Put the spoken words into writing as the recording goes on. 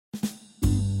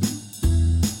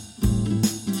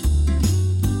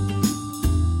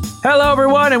Hello,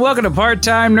 everyone, and welcome to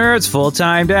Part-Time Nerds,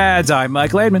 Full-Time Dads. I'm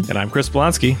Mike Laidman. And I'm Chris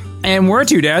Blonsky. And we're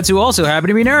two dads who also happen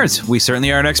to be nerds. We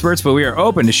certainly aren't experts, but we are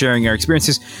open to sharing our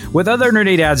experiences with other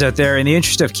nerdy dads out there in the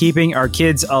interest of keeping our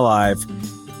kids alive.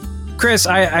 Chris,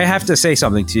 I have to say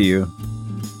something to you.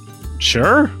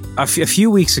 Sure. A few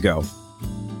weeks ago,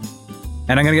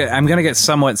 and I'm gonna get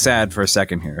somewhat sad for a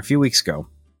second here. A few weeks ago,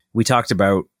 we talked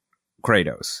about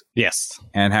Kratos. Yes.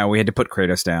 And how we had to put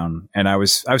Kratos down. And I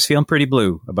was feeling pretty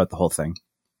blue about the whole thing.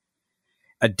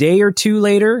 A day or two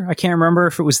later, I can't remember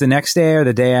if it was the next day or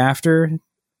the day after,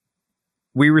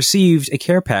 we received a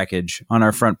care package on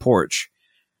our front porch.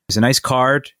 It was a nice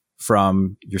card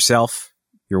from yourself,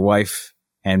 your wife,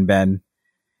 and Ben,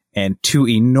 and 2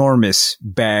 enormous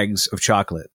bags of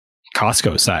chocolate.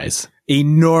 Costco size.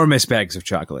 Enormous bags of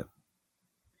chocolate.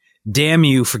 Damn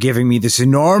you for giving me this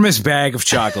enormous bag of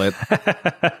chocolate.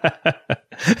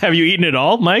 Have you eaten it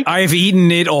all, Mike? I have eaten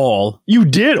it all. You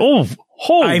did? Oh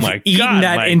my God. I've eaten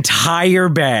that Mike. entire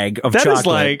bag of chocolate. That is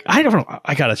like, I don't know.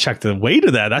 I got to check the weight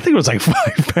of that. I think it was like 5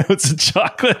 pounds of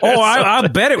chocolate. Oh, I'll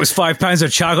bet it was 5 pounds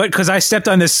of chocolate because I stepped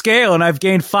on the scale and I've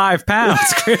gained 5 pounds.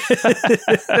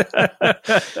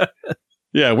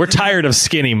 Yeah, we're tired of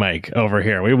skinny Mike over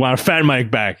here. We want fat Mike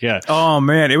back. Yeah. Oh,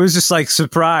 man. It was just like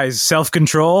surprise.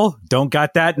 Self-control. Don't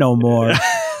got that no more.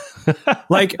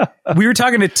 Like, we were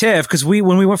talking to Tiff because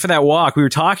when we went for that walk, we were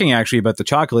talking actually about the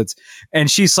chocolates.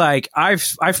 And she's like,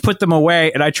 I've put them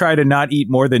away and I try to not eat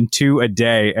more than 2 a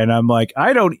day. And I'm like,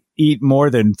 I don't eat more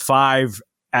than 5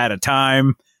 at a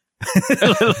time.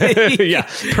 Yeah,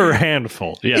 per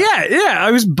handful. Yeah.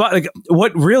 I was, but like,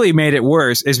 what really made it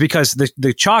worse is because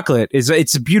the chocolate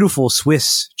it's a beautiful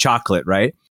Swiss chocolate,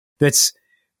 right? That's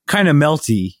kind of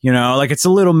melty, you know, like it's a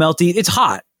little melty. It's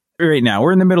hot right now.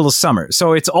 We're in the middle of summer,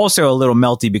 so it's also a little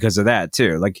melty because of that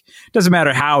too. Like, it doesn't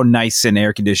matter how nice and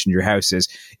air conditioned your house is,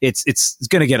 it's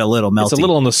going to get a little melty. It's a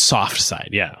little on the soft side.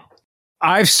 Yeah.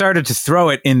 I've started to throw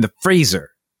it in the freezer.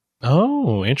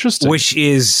 Oh, interesting. Which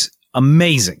is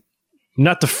amazing.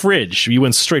 Not the fridge. You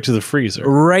went straight to the freezer.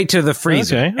 Right to the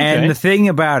freezer. Okay. And the thing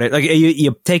about it, like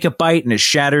you take a bite and it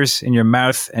shatters in your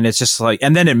mouth and it's just like,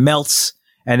 and then it melts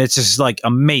and it's just like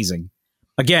amazing.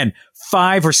 Again,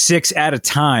 5 or 6 at a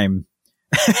time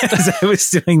as I was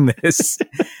doing this.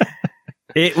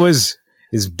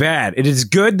 It's bad. It is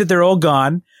good that they're all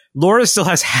gone. Laura still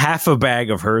has half a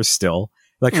bag of hers still.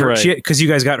 Like her, because you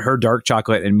guys got her dark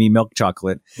chocolate and me milk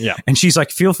chocolate. Yeah. And she's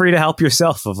like, feel free to help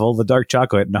yourself of all the dark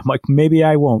chocolate. And I'm like, maybe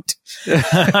I won't.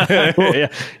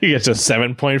 Yeah. You get to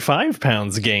 7.5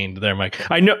 pounds gained there, Mike.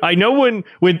 I know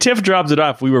when Tiff dropped it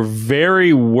off, we were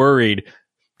very worried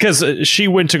because she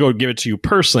went to go give it to you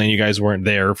personally and you guys weren't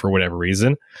there for whatever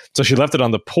reason. So she left it on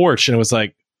the porch and it was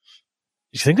like,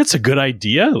 you think that's a good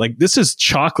idea? Like, this is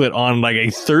chocolate on like a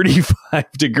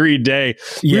 35-degree day.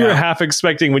 Yeah. We were half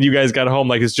expecting when you guys got home,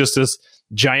 like, it's just this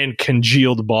giant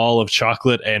congealed ball of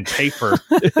chocolate and paper.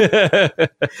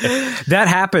 That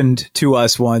happened to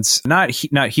us once, not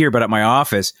here, but at my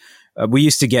office. We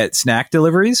used to get snack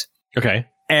deliveries. Okay.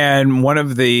 And one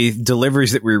of the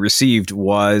deliveries that we received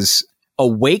was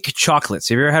Awake chocolates.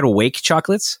 Have you ever had Awake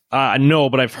chocolates? No,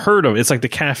 but I've heard of it. It's like the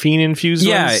caffeine infused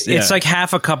ones. It's like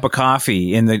half a cup of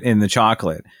coffee in the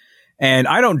chocolate. And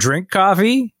I don't drink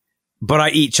coffee, but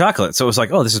I eat chocolate. So it was like,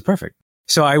 oh, this is perfect.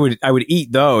 So I would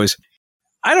eat those.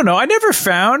 I don't know. I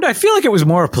feel like it was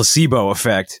more a placebo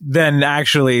effect than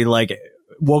actually like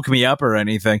woke me up or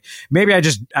anything. Maybe I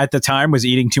just at the time was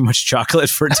eating too much chocolate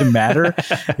for it to matter,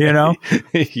 you know?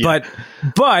 Yeah.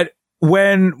 But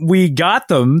when we got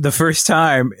them the first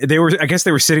time, I guess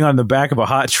they were sitting on the back of a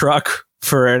hot truck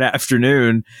for an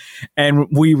afternoon, and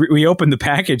we opened the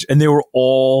package and they were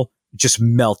all just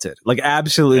melted, like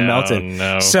absolutely melted.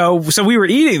 No. So we were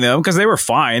eating them because they were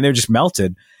fine. They're just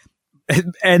melted.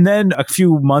 And then a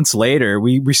few months later,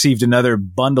 we received another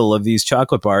bundle of these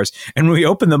chocolate bars. And when we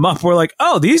opened them up, we're like,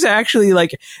 oh, these actually,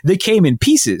 like, they came in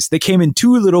pieces. They came in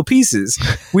 2 little pieces.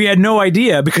 We had no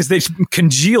idea because they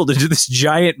congealed into this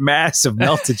giant mass of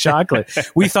melted chocolate.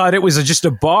 We thought it was just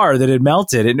a bar that had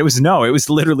melted. And it was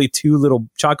literally 2 little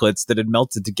chocolates that had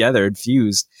melted together and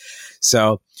fused.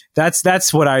 So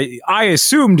that's what I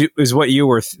assumed is what you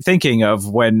were thinking of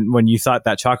when you thought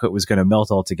that chocolate was going to melt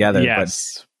all together.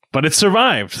 Yes. But it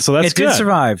survived, so that's good. It did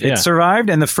survive. Yeah. It survived,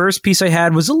 and the first piece I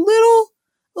had was a little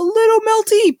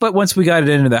melty, but once we got it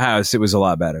into the house, it was a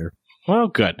lot better. Well,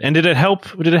 good. And did it help?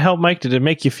 Did it help, Mike? Did it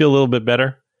make you feel a little bit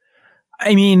better?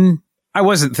 I mean, I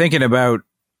wasn't thinking about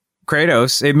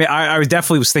Kratos. I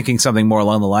definitely was thinking something more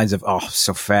along the lines of, oh,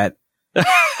 so fat. All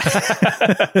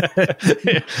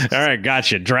right,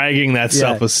 gotcha. Dragging that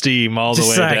self-esteem all the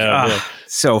way down.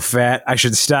 So fat. I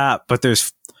should stop. But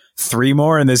there's 3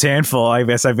 more in this handful. I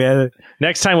guess I've had.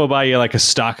 Next time we'll buy you like a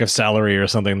stock of celery or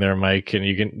something there, Mike, and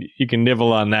you can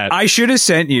nibble on that. I should have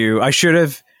sent you. I should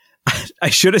have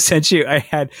sent you.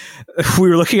 We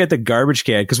were looking at the garbage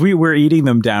can because we were eating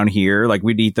them down here. Like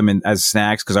we'd eat them as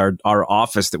snacks because our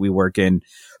office that we work in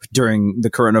during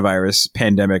the coronavirus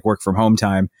pandemic, work from home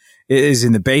time, is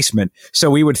in the basement. So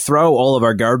we would throw all of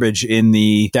our garbage in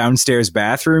the downstairs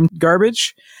bathroom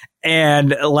garbage.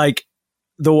 And like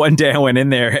the one day I went in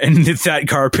there and that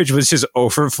garbage was just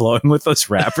overflowing with those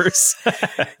wrappers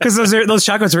because those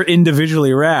chocolates are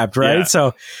individually wrapped. Right. Yeah.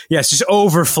 So yeah, it's just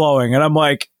overflowing. And I'm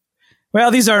like, well,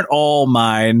 these aren't all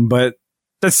mine, but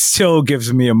that still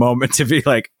gives me a moment to be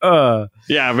like, Yeah,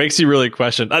 it makes you really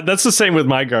question. That's the same with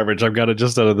my garbage. I've got it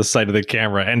just out of the sight of the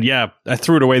camera. And yeah, I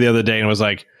threw it away the other day and was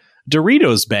like,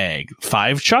 Doritos bag,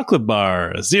 5 chocolate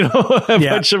bars, a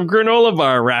bunch of granola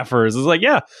bar wrappers. It's like,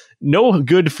 yeah, no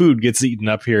good food gets eaten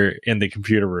up here in the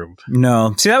computer room.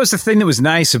 No. See, that was the thing that was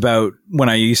nice about when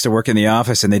I used to work in the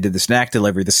office and they did the snack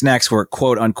delivery. The snacks were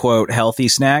quote unquote healthy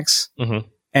snacks. Mm-hmm.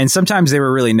 And sometimes they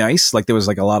were really nice. Like there was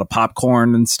like a lot of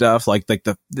popcorn and stuff. Like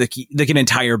an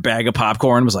entire bag of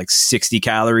popcorn was like 60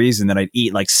 calories. And then I'd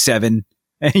eat like 7,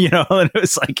 and it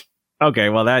was like, okay,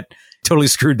 well that totally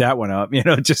screwed that one up.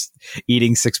 Just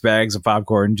eating 6 bags of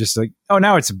popcorn, just like, oh,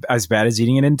 now it's as bad as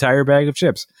eating an entire bag of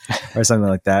chips or something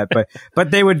like that.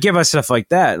 But they would give us stuff like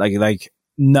that, like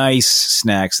nice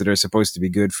snacks that are supposed to be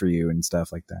good for you and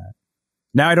stuff like that.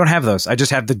 Now I don't have those. I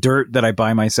just have the dirt that I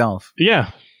buy myself.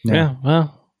 Yeah.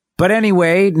 Well. But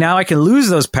anyway, now I can lose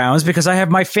those pounds because I have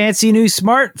my fancy new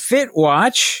Smart Fit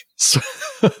watch.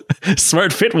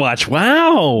 Smart Fit watch.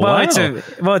 Wow. Well, it's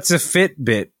a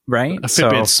Fitbit, right? A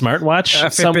Fitbit smartwatch. A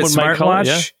Fitbit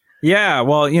smartwatch. Yeah.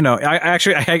 Well,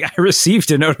 I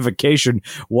received a notification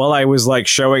while I was like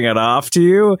showing it off to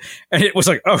you, and it was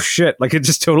like, oh shit! Like it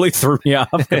just totally threw me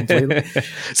off completely.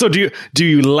 So do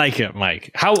you like it,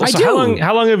 Mike? How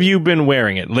long have you been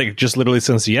wearing it? Like just literally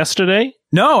since yesterday?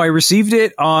 No, I received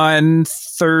it on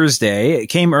Thursday. It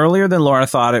came earlier than Laura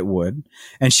thought it would,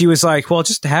 and she was like, "Well,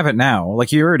 just have it now.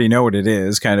 Like you already know what it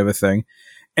is," kind of a thing.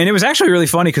 And it was actually really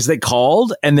funny because they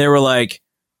called and they were like,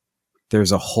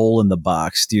 "There's a hole in the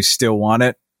box. Do you still want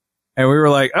it?" And we were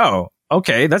like, "Oh,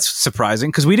 okay, that's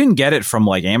surprising," because we didn't get it from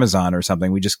like Amazon or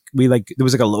something. There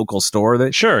was like a local store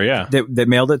that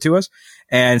mailed it to us,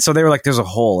 and so they were like, "There's a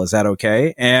hole. Is that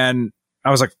okay?" And I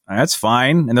was like, "That's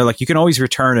fine." And they're like, "You can always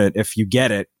return it if you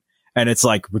get it," and it's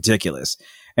like ridiculous.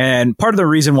 And part of the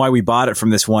reason why we bought it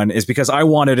from this one is because I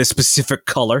wanted a specific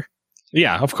color.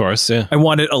 Yeah, of course. Yeah. I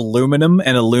wanted aluminum,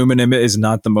 and aluminum is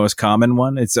not the most common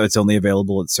one. It's only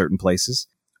available at certain places.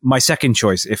 My second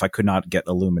choice, if I could not get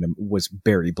aluminum, was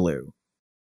berry blue.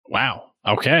 Wow.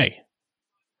 Okay.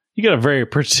 You got a very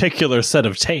particular set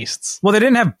of tastes. Well, they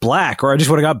didn't have black, or I just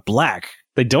would have got black.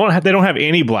 They don't have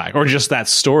any black, or just that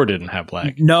store didn't have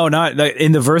black. No, not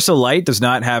in the VersaLite does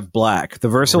not have black. The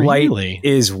VersaLite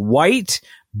is white,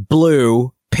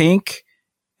 blue, pink,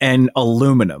 and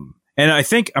aluminum. And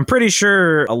I'm pretty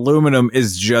sure aluminum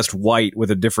is just white with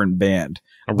a different band.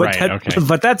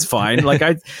 But that's fine. Like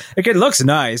it looks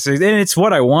nice, and it's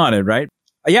what I wanted, right?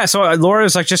 Yeah. So Laura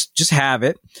was like, just have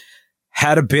it.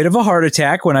 Had a bit of a heart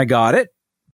attack when I got it.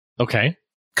 Okay.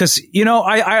 Because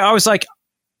I was like,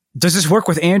 does this work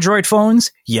with Android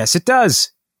phones? Yes, it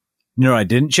does. I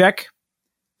didn't check.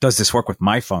 Does this work with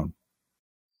my phone?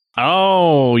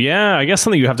 Oh, yeah. I guess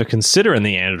something you have to consider in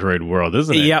the Android world,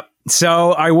 isn't it? Yep.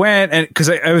 So I went and because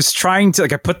I was trying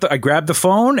to I grabbed the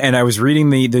phone and I was reading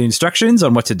the instructions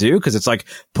on what to do because it's like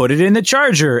put it in the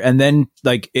charger and then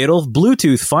like it'll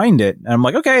Bluetooth find it. And I'm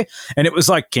like, okay. And it was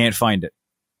like, can't find it.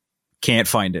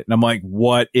 And I'm like,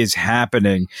 what is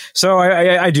happening? So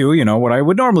I do, what I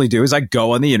would normally do is I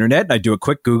go on the internet and I do a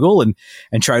quick Google and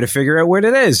try to figure out what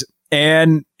it is.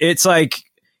 And it's like,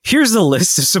 here's the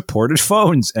list of supported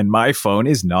phones, and my phone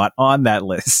is not on that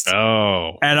list.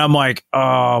 Oh. And I'm like,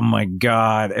 oh my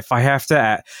God, if I have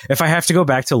to go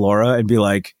back to Laura and be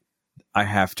like, I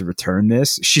have to return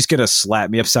this, she's going to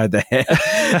slap me upside the head.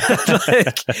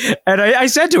 And I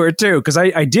said to her too, because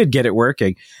I did get it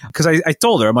working, because I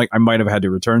told her, I'm like, I might have had to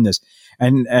return this.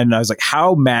 And I was like,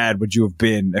 how mad would you have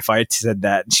been if I had said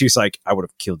that? And she was like, I would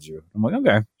have killed you. I'm like,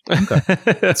 okay.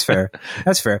 That's fair.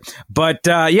 But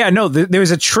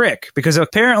there's a trick, because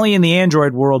apparently in the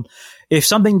Android world, if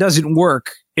something doesn't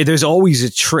work, there's always a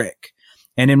trick.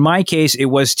 And in my case, it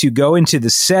was to go into the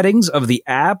settings of the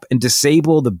app and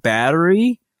disable the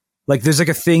battery. Like there's like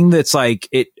a thing that's like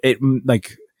it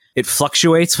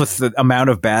fluctuates with the amount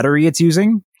of battery it's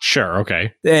using. Sure.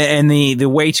 Okay. And the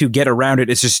way to get around it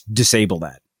is just disable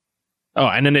that. Oh,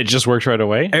 and then it just worked right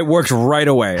away? It worked right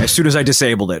away as soon as I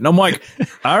disabled it. And I'm like,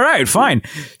 all right, fine.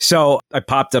 So I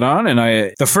popped it on, and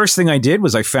the first thing I did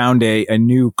was I found a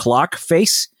new clock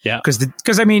face. Yeah.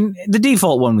 Because I mean, the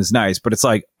default one was nice, but it's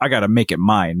like, I got to make it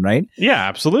mine, right? Yeah,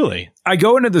 absolutely. I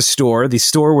go into the store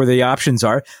where the options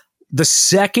are. The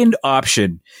second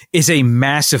option is a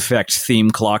Mass Effect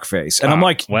theme clock face. And I'm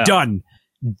like, well. done.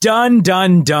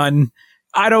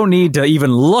 I don't need to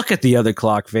even look at the other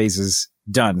clock faces.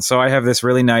 Done. So I have this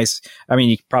really nice, I mean,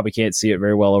 you probably can't see it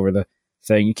very well over the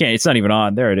thing. You can't, it's not even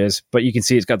on. There it is. But you can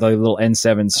see it's got the little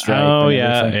N7 stripe. Oh,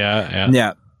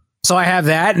 yeah. So I have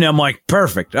that, and I'm like,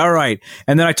 perfect. All right.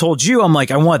 And then I told you, I'm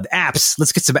like, I want apps.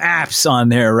 Let's get some apps on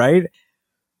there, right?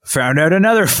 Found out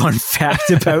another fun fact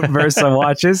about Versa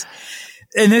watches.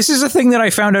 And this is a thing that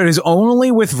I found out is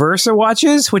only with Versa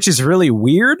watches, which is really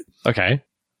weird. Okay.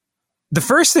 The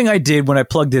first thing I did when I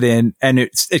plugged it in and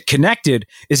it connected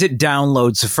is it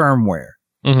downloads the firmware.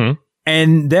 Mm-hmm.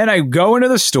 And then I go into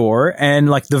the store, and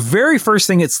like the very first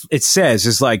thing it says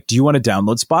is like, do you want to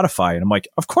download Spotify? And I'm like,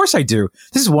 of course I do.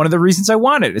 This is one of the reasons I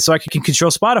want it. It's so I can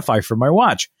control Spotify from my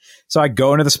watch. So I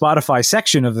go into the Spotify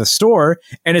section of the store,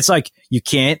 and it's like, you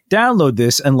can't download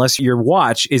this unless your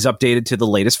watch is updated to the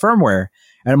latest firmware.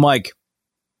 And I'm like,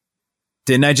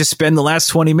 didn't I just spend the last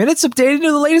 20 minutes updating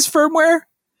to the latest firmware?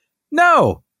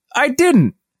 No, I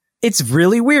didn't. It's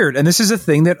really weird. And this is a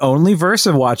thing that only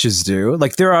Versa watches do.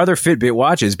 Like, there are other Fitbit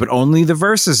watches, but only the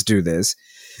Versas do this,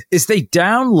 is they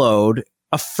download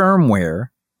a firmware,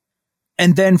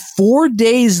 and then 4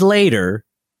 days later,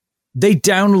 they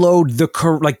download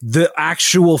the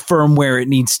actual firmware it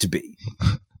needs to be.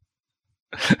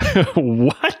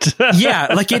 What? Yeah,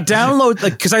 like it downloads,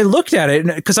 like, because I looked at it,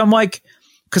 because I'm like,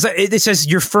 because it says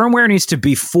your firmware needs to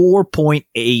be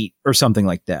 4.8 or something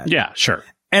like that. Yeah, sure.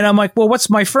 And I'm like, well, what's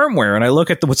my firmware? And I look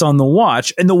at what's on the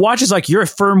watch, and the watch is like, your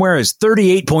firmware is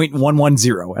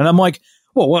 38.110. And I'm like,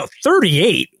 well,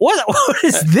 38? What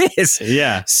is this?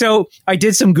 Yeah. So I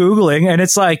did some Googling, and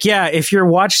it's like, yeah, if your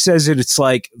watch says it's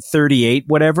like 38,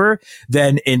 whatever,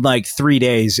 then in like 3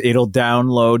 days, it'll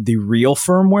download the real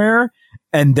firmware,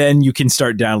 and then you can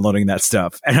start downloading that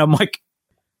stuff. And I'm like,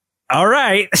 all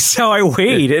right. So I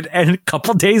waited, and a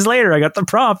couple days later, I got the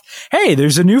prompt. Hey,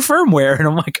 there's a new firmware. And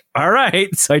I'm like, all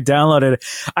right. So I downloaded it.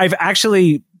 I've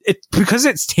actually, because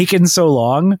it's taken so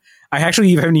long, I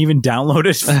actually haven't even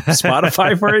downloaded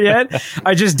Spotify for it yet.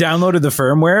 I just downloaded the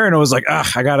firmware, and I was like,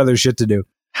 I got other shit to do.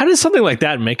 How does something like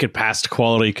that make it past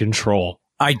quality control?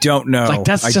 I don't know. Like,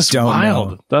 that's just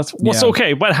wild. That's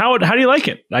okay. But how do you like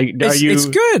it? It's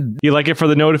good. You like it for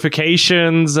the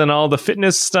notifications and all the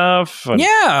fitness stuff?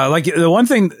 Yeah. Like, the one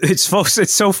thing, it's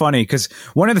so funny, because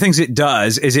one of the things it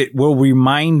does is it will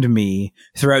remind me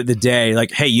throughout the day,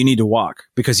 like, hey, you need to walk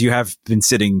because you have been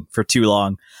sitting for too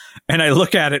long. And I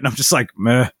look at it, and I'm just like,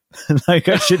 meh. Like,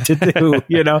 I shit to do,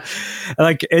 you know?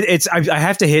 Like, I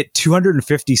have to hit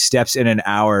 250 steps in an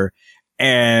hour.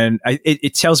 And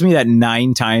it tells me that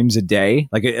 9 times a day.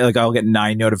 Like I'll get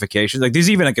 9 notifications. Like,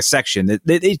 there's even like a section that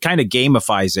it kind of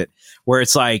gamifies it, where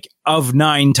it's like, of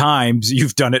 9 times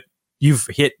you've done it, you've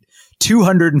hit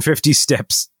 250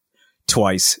 steps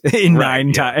twice in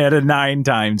 9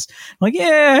 times. I'm like,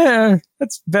 yeah,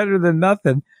 that's better than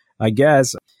nothing, I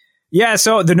guess. Yeah.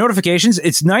 So the notifications,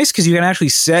 it's nice because you can actually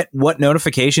set what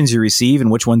notifications you receive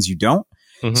and which ones you don't.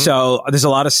 Mm-hmm. So there's a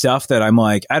lot of stuff that I'm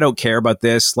like, I don't care about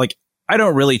this. Like, I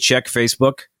don't really check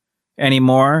Facebook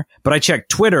anymore, but I check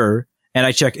Twitter and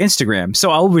I check Instagram.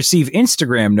 So I'll receive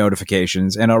Instagram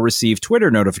notifications and I'll receive Twitter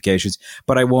notifications,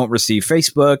 but I won't receive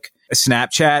Facebook.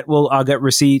 Snapchat I'll get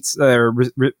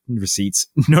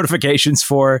notifications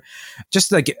for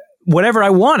just like whatever I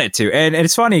want it to. And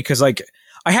it's funny because like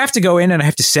I have to go in and I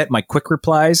have to set my quick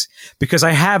replies because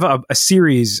I have a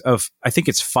series of, I think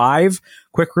it's 5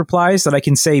 quick replies that I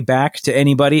can say back to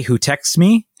anybody who texts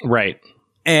me. Right.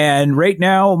 And right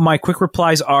now, my quick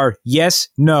replies are yes,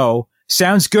 no,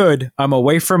 sounds good, I'm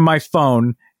away from my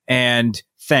phone, and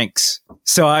thanks.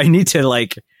 So I need to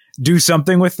like do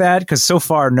something with that because so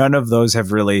far none of those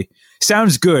have really.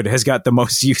 Sounds good has got the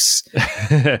most use.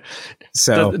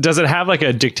 So does it have like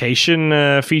a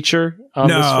dictation feature on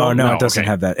this phone? No, it doesn't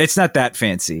have that. It's not that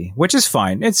fancy, which is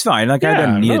fine. It's fine. Like I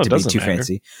don't need it to be too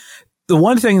fancy. The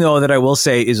one thing, though, that I will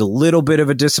say is a little bit of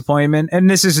a disappointment, and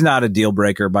this is not a deal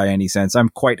breaker by any sense. I'm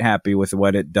quite happy with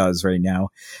what it does right now,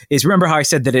 is remember how I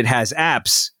said that it has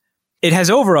apps? It has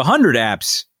over 100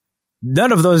 apps.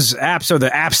 None of those apps are the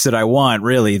apps that I want,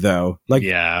 really, though. Like,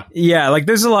 yeah, like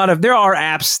there are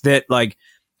apps that like,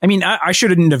 I mean, I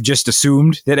shouldn't have just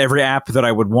assumed that every app that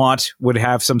I would want would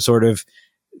have some sort of,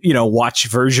 watch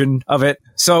version of it.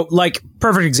 So like,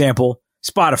 perfect example,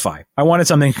 Spotify. I wanted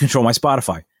something to control my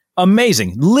Spotify.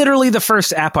 Amazing. Literally the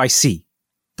first app I see.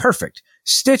 Perfect.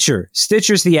 Stitcher.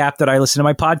 Stitcher's the app that I listen to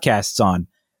my podcasts on.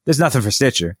 There's nothing for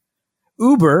Stitcher.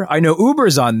 Uber. I know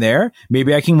Uber's on there.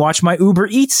 Maybe I can watch my Uber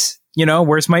Eats.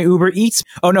 Where's my Uber Eats?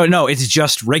 Oh, no, it's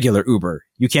just regular Uber.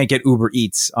 You can't get Uber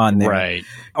Eats on there. Right.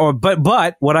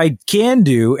 But what I can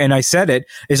do, and I said it,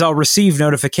 is I'll receive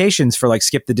notifications for like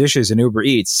Skip the Dishes and Uber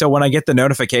Eats. So when I get the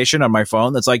notification on my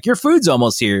phone that's like, your food's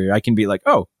almost here, I can be like,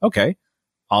 oh, okay,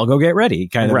 I'll go get ready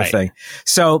kind of a thing.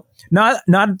 So not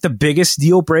the biggest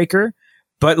deal breaker.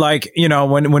 But like,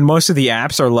 when most of the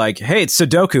apps are like, hey, it's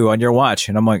Sudoku on your watch.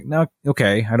 And I'm like, no,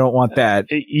 okay, I don't want that.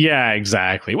 Yeah,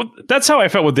 exactly. Well, that's how I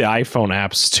felt with the iPhone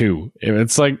apps too.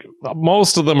 It's like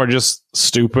most of them are just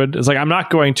stupid. It's like, I'm not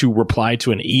going to reply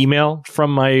to an email from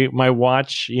my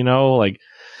watch,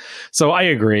 so I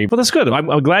agree. But that's good.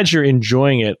 I'm glad you're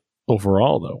enjoying it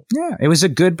overall though. Yeah, it was a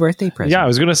good birthday present. Yeah, I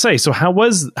was going to say, so how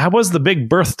was the big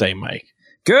birthday, Mike?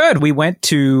 Good. We went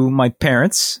to my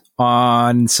parents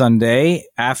on Sunday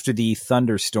after the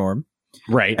thunderstorm.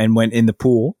 Right. And went in the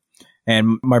pool.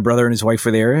 And my brother and his wife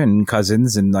were there, and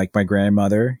cousins, and like my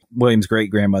grandmother, William's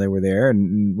great grandmother, were there.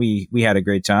 And we had a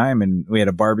great time, and we had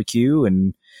a barbecue,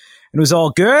 and it was all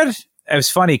good. It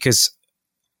was funny because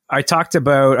I think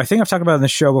I've talked about in the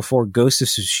show before, Ghost of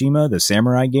Tsushima, the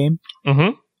samurai game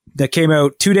that came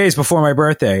out 2 days before my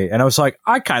birthday. And I was like,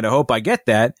 I kind of hope I get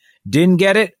that. Didn't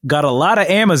get it. Got a lot of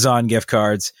Amazon gift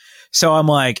cards. So I'm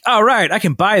like, all right, I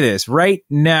can buy this right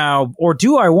now. Or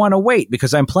do I want to wait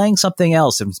because I'm playing something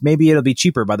else and maybe it'll be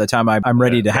cheaper by the time I'm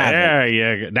ready to have it.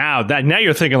 Yeah. Now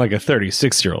you're thinking like a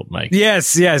 36-year-old, Mike. Yes.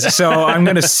 So I'm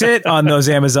going to sit on those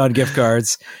Amazon gift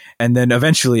cards, and then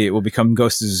eventually it will become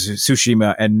Ghost of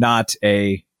Tsushima and not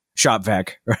a shop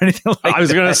vac or anything like that. I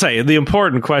was going to say, the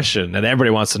important question that everybody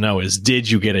wants to know is, did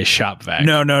you get a shop vac?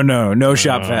 No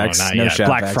shop vacs. No shop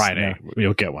Black vacs, Friday, no.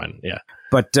 You'll get one. Yeah.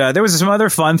 But there was some other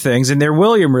fun things, and they're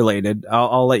William related.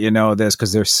 I'll let you know this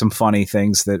because there's some funny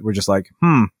things that were just like,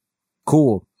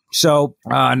 cool. So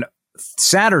on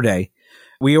Saturday,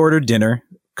 we ordered dinner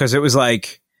because it was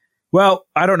like, well,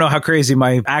 I don't know how crazy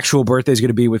my actual birthday is going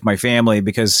to be with my family,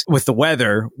 because with the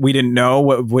weather, we didn't know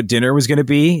what dinner was going to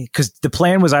be, because the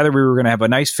plan was either we were going to have a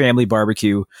nice family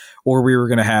barbecue or we were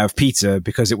going to have pizza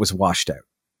because it was washed out.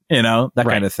 That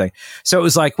kind of thing. So it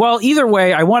was like, well, either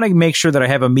way, I want to make sure that I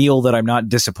have a meal that I'm not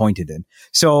disappointed in.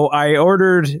 So I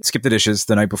ordered Skip the Dishes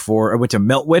the night before. I went to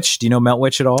Meltwich. Do you know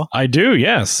Meltwich at all? I do,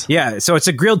 yes. Yeah. So it's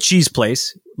a grilled cheese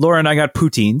place. Laura and I got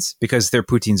poutines because their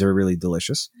poutines are really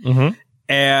delicious. Mm-hmm.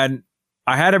 And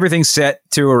I had everything set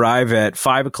to arrive at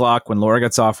 5:00 when Laura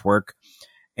gets off work.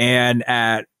 And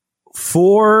at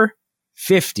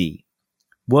 4:50,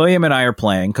 William and I are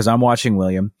playing because I'm watching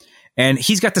William. And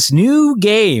he's got this new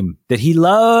game that he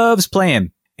loves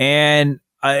playing. And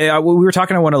we were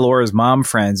talking to one of Laura's mom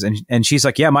friends, and she's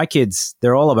like, yeah, my kids,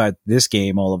 they're all about this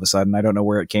game all of a sudden. I don't know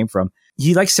where it came from.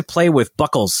 He likes to play with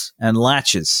buckles and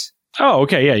latches. Oh,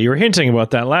 okay. Yeah. You were hinting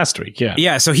about that last week. Yeah.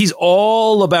 Yeah. So he's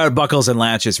all about buckles and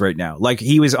latches right now. Like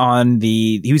he was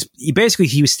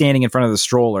he was standing in front of the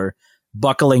stroller,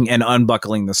 buckling and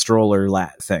unbuckling the stroller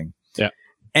lat thing. Yeah.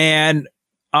 And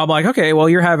I'm like, okay, well,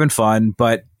 you're having fun,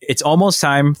 but it's almost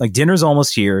time. Like, dinner's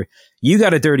almost here. You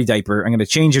got a dirty diaper. I'm going to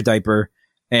change your diaper.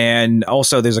 And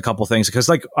also there's a couple things because,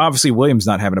 like, obviously William's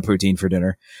not having a poutine for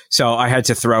dinner. So I had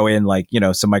to throw in like,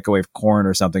 some microwave corn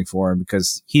or something for him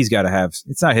because he's got to have,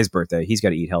 it's not his birthday. He's got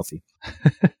to eat healthy.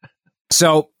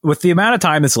 So with the amount of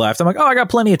time that's left, I'm like, oh, I got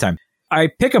plenty of time. I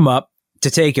pick him up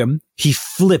to take him. He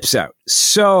flips out,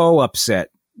 so upset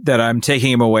that I'm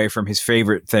taking him away from his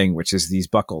favorite thing, which is these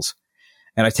buckles.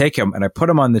 And I take him and I put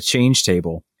him on the change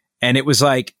table. And it was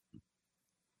like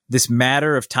this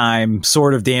matter of time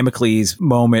sort of Damocles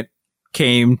moment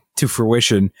came to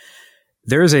fruition.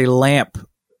 There's a lamp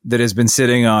that has been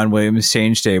sitting on William's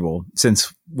change table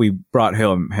since we brought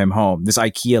him home, this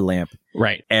IKEA lamp.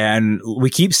 Right. And we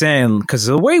keep saying, because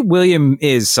the way William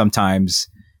is sometimes,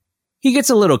 he gets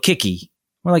a little kicky.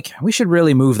 We're like, we should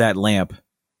really move that lamp.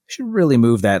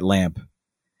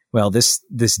 Well, this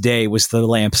day was the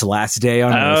lamp's last day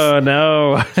on Earth. Oh,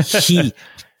 no. He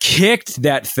kicked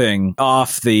that thing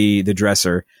off the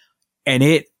dresser, and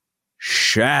it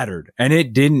shattered. And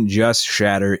it didn't just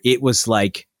shatter. It was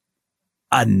like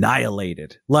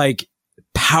annihilated, like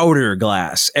powder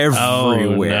glass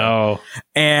everywhere. Oh, no.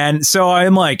 And so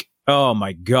I'm like, oh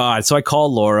my God. So I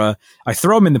call Laura. I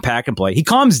throw him in the pack and play. He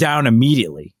calms down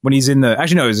immediately when he's in it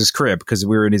was his crib because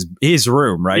we were in his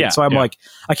room, right? Yeah, so I'm like,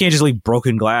 I can't just leave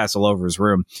broken glass all over his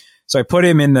room. So I put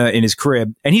him in his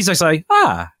crib, and he's just like,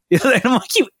 and I'm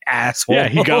like, you asshole. Yeah,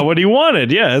 he got what he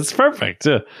wanted. Yeah, it's perfect.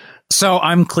 So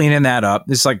I'm cleaning that up.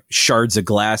 There's like shards of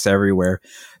glass everywhere.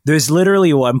 There's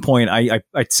literally one point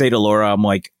I'd say to Laura, I'm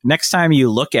like, next time you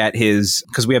look at his,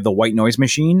 because we have the white noise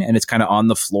machine and it's kind of on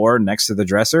the floor next to the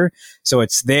dresser. So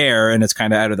it's there and it's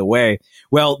kind of out of the way.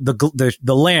 Well,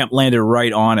 the lamp landed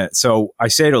right on it. So I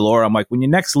say to Laura, I'm like, when you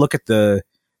next look at the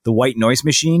white noise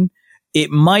machine, it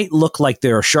might look like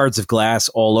there are shards of glass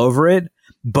all over it,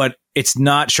 but it's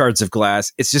not shards of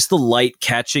glass. It's just the light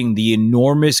catching the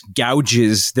enormous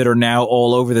gouges that are now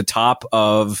all over the top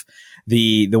of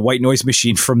the white noise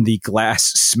machine from the glass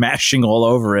smashing all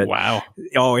over it. Wow.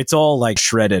 Oh, it's all like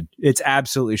shredded. It's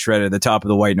absolutely shredded, the top of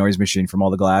the white noise machine from all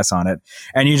the glass on it.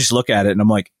 And you just look at it and I'm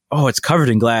like, oh, it's covered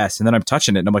in glass. And then I'm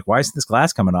touching it and I'm like, why isn't this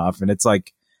glass coming off? And it's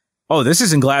like, oh, this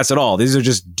isn't glass at all. These are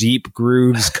just deep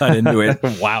grooves cut into it.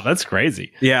 Wow, that's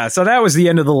crazy. Yeah. So that was the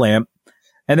end of the lamp.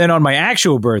 And then on my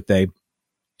actual birthday,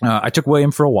 I took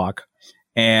William for a walk.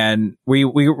 And we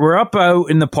were up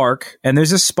out in the park, and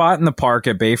there's a spot in the park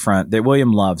at Bayfront that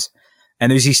William loves.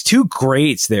 And there's these two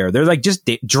grates there. They're like just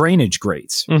drainage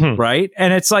grates, right?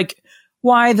 And it's like,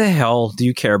 why the hell do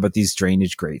you care about these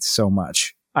drainage grates so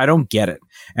much? I don't get it.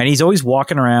 And he's always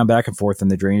walking around back and forth in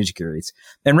the drainage grates.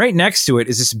 And right next to it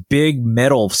is this big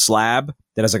metal slab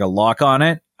that has like a lock on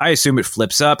it. I assume it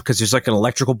flips up because there's like an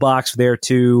electrical box there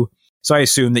too. So I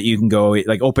assume that you can go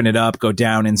like open it up, go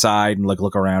down inside and like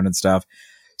look around and stuff.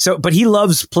 So, but he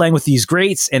loves playing with these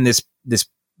grates and this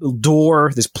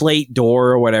door, this plate door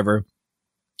or whatever.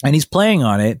 And he's playing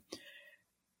on it.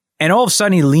 And all of a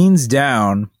sudden he leans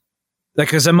down, like,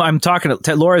 cause I'm talking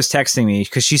to Laura's texting me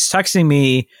because she's texting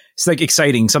me. It's like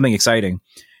something exciting.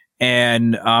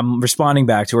 And I'm responding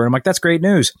back to her. And I'm like, that's great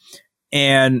news.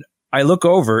 And I look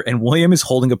over and William is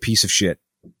holding a piece of shit.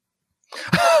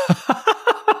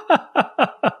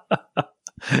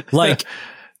 like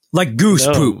goose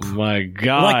poop. Oh my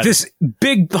God. Like this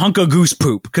big hunk of goose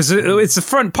poop. Because it's the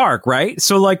front park, right?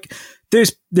 So like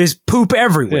there's poop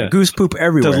everywhere. Yeah. Goose poop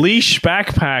everywhere. The leash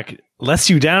backpack lets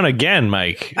you down again,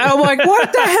 Mike. I'm like,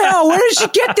 what the hell? Where did she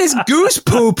get this goose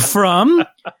poop from?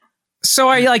 So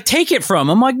I like take it from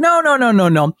him. I'm like,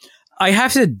 no. I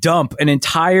have to dump an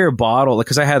entire bottle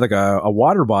because I had like a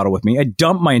water bottle with me. I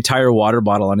dumped my entire water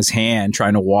bottle on his hand,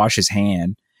 trying to wash his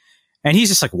hand. And he's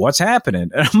just like, what's happening?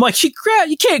 And I'm like, you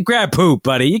can't grab poop,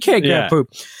 buddy. You can't grab poop.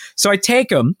 So I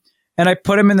take him and I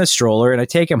put him in the stroller and I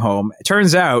take him home. It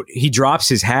turns out he drops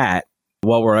his hat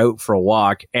while we're out for a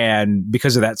walk. And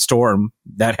because of that storm,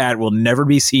 that hat will never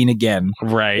be seen again.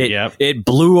 Right. It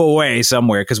blew away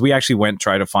somewhere because we actually went and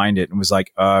tried to find it and was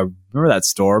like, remember that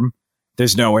storm?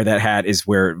 There's nowhere that hat is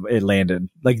where it landed.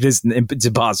 Like this, it's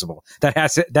impossible. That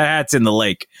hat's in the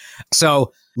lake.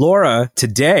 So Laura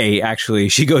today, actually,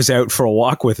 she goes out for a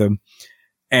walk with him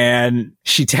and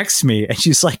she texts me and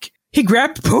she's like, he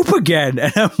grabbed poop again.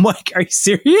 And I'm like, are you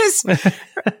serious?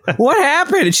 What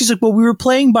happened? And she's like, well, we were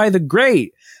playing by the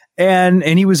grate and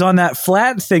he was on that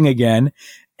flat thing again.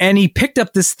 And he picked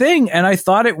up this thing and I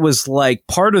thought it was like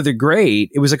part of the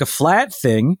grate. It was like a flat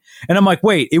thing. And I'm like,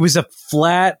 wait, it was a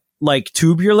flat, like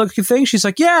tubular looking thing? She's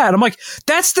like, yeah. And I'm like,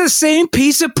 that's the same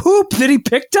piece of poop that he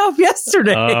picked up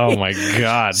yesterday. Oh my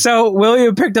God. So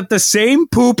William picked up the same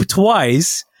poop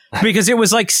twice because it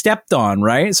was like stepped on,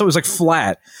 right? So it was like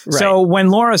flat. Right. So when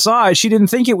Laura saw it, she didn't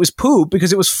think it was poop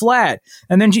because it was flat.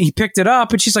 And then he picked it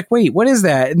up and she's like, wait, what is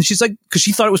that? And she's like, because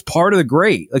she thought it was part of the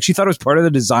grate. Like she thought it was part of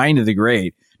the design of the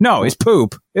grate. No, it's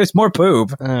poop. It's more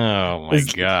poop. Oh my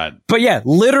God. But yeah,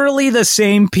 literally the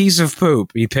same piece of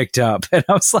poop he picked up. And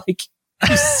I was like, are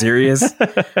you serious?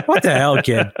 What the hell,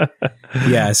 kid?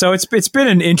 Yeah. So it's been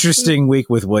an interesting week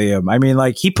with William. I mean,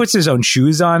 like he puts his own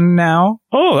shoes on now.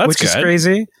 Oh, that's which good. Is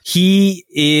crazy. He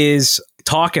is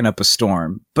talking up a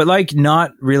storm, but like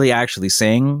not really actually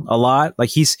saying a lot. Like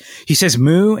he says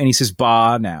moo and he says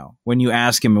ba now when you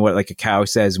ask him what like a cow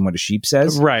says and what a sheep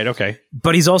says. Right. Okay.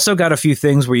 But he's also got a few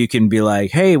things where you can be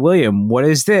like, hey, William, what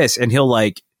is this? And he'll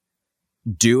like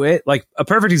do it. Like a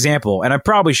perfect example, and I'm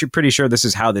probably pretty sure this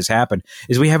is how this happened,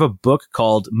 is we have a book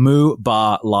called Moo,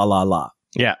 Ba, La, La, La.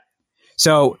 Yeah.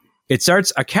 So it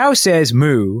starts, a cow says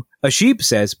moo, a sheep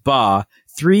says ba,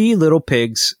 three little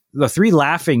pigs, the three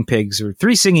laughing pigs or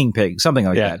three singing pigs, something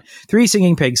like that. Three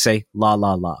singing pigs say la,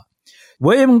 la, la.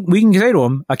 William, we can say to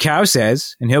him, a cow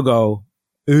says, and he'll go,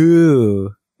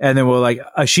 ooh. And then we'll like,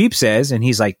 a sheep says, and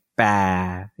he's like,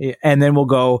 bah. And then we'll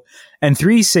go, and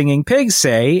three singing pigs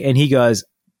say, and he goes,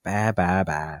 bah, bah,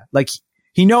 bah. Like,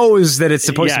 he knows that it's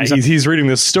supposed to be something. He's reading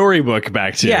the storybook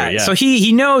back to you. So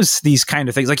he knows these kind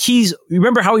of things. Like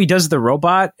remember how he does the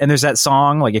robot? And there's that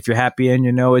song, like, if you're happy and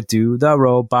you know it, do the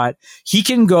robot. He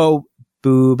can go,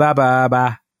 boo, ba, ba,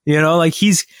 ba, Like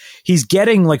he's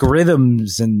getting like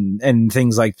rhythms and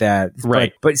things like that.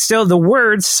 Right. But still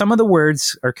some of the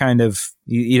words are kind of,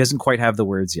 he doesn't quite have the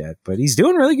words yet, but he's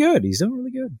doing really good.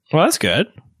 Well, that's good.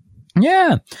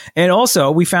 Yeah. And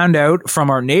also we found out from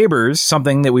our neighbors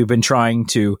something that we've been trying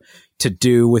to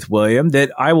do with William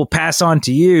that I will pass on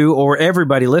to you or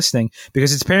everybody listening,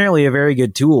 because it's apparently a very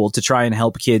good tool to try and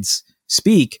help kids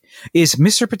speak, is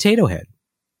Mr. Potato Head.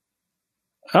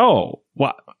 Oh,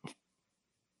 what?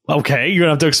 Okay, you're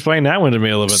gonna have to explain that one to me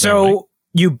a little bit. So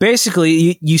you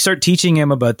basically you start teaching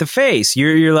him about the face.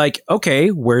 You're like, okay,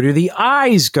 where do the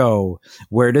eyes go?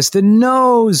 Where does the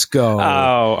nose go?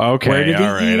 Oh, okay. Where do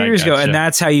the ears go? And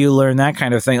that's how you learn that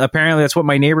kind of thing. Apparently, that's what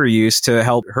my neighbor used to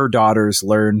help her daughters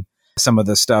learn some of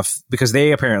the stuff, because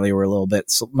they apparently were a little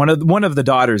bit. One of the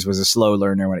daughters was a slow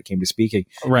learner when it came to speaking,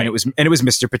 right? And it was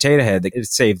Mr. Potato Head that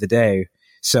saved the day.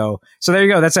 So there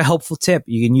you go. That's a helpful tip.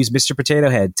 You can use Mr. Potato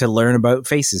Head to learn about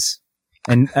faces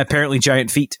and apparently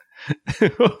giant feet.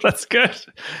 That's good.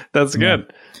 That's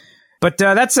good. But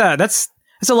that's a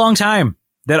long time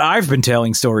that I've been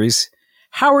telling stories.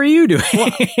 How are you doing?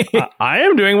 Well, I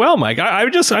am doing well, Mike. I'm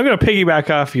going to piggyback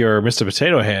off your Mr.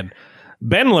 Potato Head.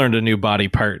 Ben learned a new body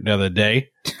part the other day.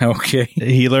 Okay.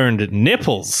 He learned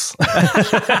nipples.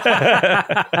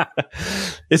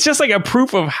 It's just like a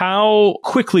proof of how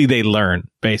quickly they learn,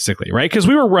 basically, right? Because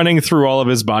we were running through all of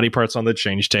his body parts on the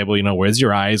change table. Where's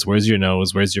your eyes? Where's your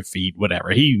nose? Where's your feet? Whatever.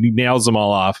 He nails them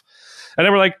all off. And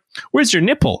then we're like, where's your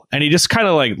nipple? And he just kind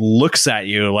of like looks at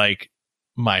you like,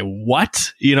 my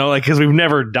what? Because we've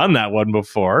never done that one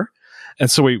before. And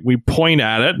so we point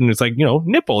at it and it's like,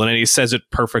 nipple. And then he says it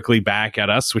perfectly back at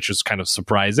us, which was kind of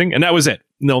surprising. And that was it.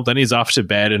 Then he's off to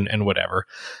bed and whatever.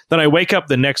 Then I wake up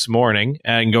the next morning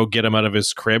and go get him out of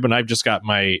his crib. And I've just got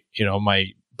my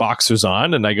boxers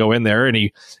on, and I go in there and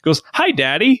he goes, "Hi,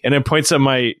 Daddy." And then points at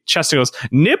my chest and goes,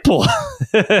 "Nipple."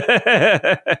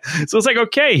 So it's like,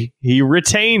 okay, he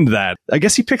retained that. I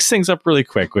guess he picks things up really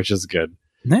quick, which is good.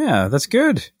 Yeah, that's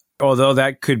good. Although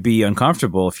that could be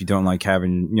uncomfortable if you don't like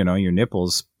having, your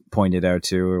nipples pointed out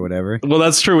to or whatever. Well,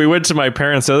 that's true. We went to my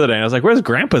parents the other day and I was like, "Where's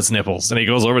Grandpa's nipples?" And he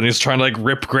goes over and he's trying to like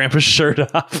rip Grandpa's shirt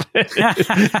off.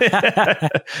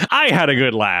 I had a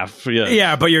good laugh.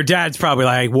 Yeah, but your dad's probably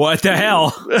like, "What the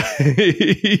hell?"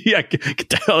 Yeah, get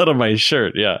the hell out of my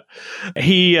shirt. Yeah.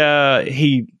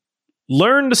 He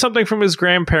learned something from his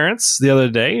grandparents the other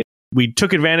day. We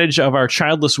took advantage of our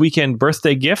childless weekend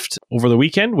birthday gift over the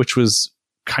weekend, which was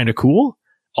kind of cool.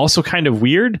 Also kind of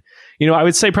weird. I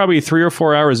would say probably 3 or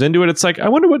 4 hours into it, it's like, I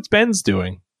wonder what Ben's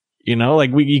doing.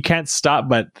 You can't stop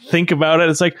but think about it.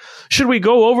 It's like, should we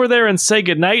go over there and say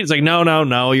goodnight? It's like,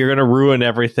 no, you're going to ruin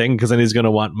everything, because then he's going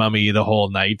to want Mummy the whole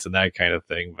night and that kind of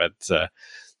thing. But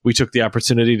we took the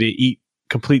opportunity to eat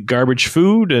complete garbage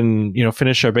food and,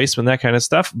 finish our basement, that kind of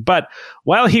stuff. But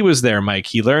while he was there, Mike,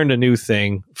 he learned a new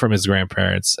thing from his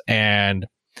grandparents. And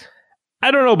I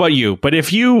don't know about you, but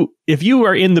if you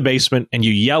are in the basement and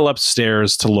you yell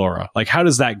upstairs to Laura, like, how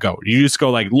does that go? You just go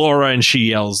like, "Laura," and she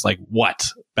yells like, "What?"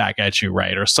 back at you,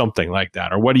 right? Or something like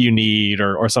that. Or, "What do you need?"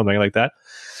 Or something like that.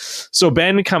 So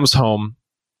Ben comes home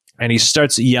and he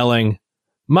starts yelling,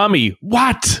 "Mummy,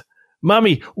 what?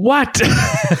 Mummy, what?"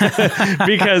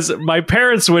 Because my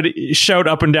parents would shout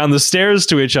up and down the stairs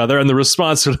to each other and the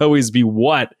response would always be,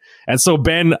 "What?" And so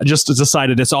Ben just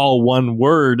decided it's all one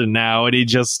word now. And he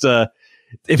just,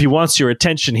 if he wants your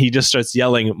attention, he just starts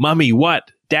yelling, "Mummy,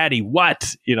 what? Daddy,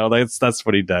 what?" That's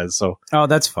what he does. So, oh,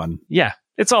 that's fun. Yeah,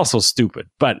 it's also stupid,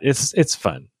 but it's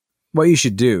fun. What you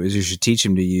should do is you should teach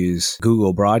him to use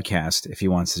Google Broadcast if he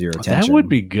wants your attention. That would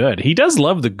be good. He does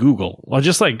love the Google. Well,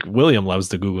 just like William loves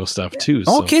the Google stuff too.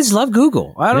 All kids love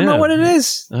Google. I don't know what it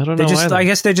is. I don't know. I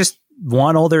guess they just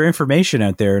want all their information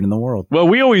out there in the world. Well,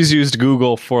 we always used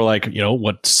Google for like,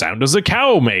 what sound does a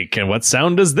cow make and what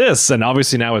sound does this? And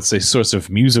obviously now it's a source of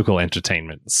musical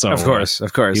entertainment. So of course.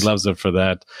 He loves it for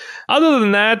that. Other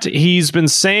than that, he's been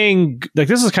saying, like,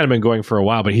 this has kind of been going for a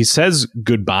while, but he says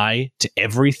goodbye to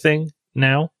everything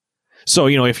now. So,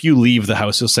 if you leave the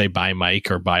house, he'll say bye, Mike,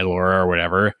 or bye, Laura, or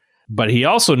whatever. But he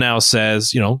also now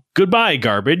says, goodbye,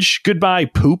 garbage, goodbye,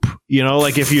 poop,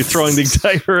 like if you're throwing the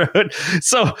diaper out.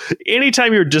 So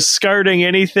anytime you're discarding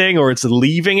anything or it's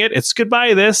leaving it, it's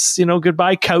goodbye this,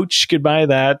 goodbye, couch, goodbye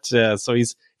that. So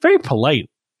he's very polite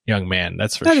young man.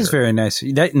 That's for sure. That is very nice.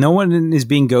 No one is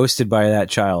being ghosted by that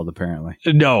child, apparently.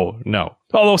 No.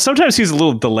 Although sometimes he's a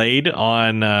little delayed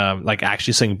on like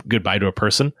actually saying goodbye to a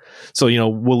person. So,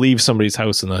 we'll leave somebody's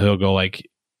house and he'll go like,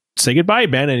 "Say goodbye,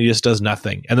 Ben," and he just does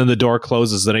nothing. And then the door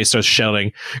closes, and he starts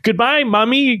shouting, "Goodbye,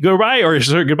 Mommy, goodbye," or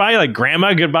 "Goodbye, like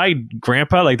Grandma, goodbye,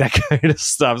 Grandpa," like that kind of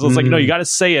stuff. So it's like, no, you got to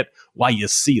say it while you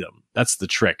see them. That's the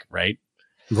trick, right?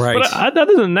 Right. But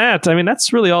other than that, I mean,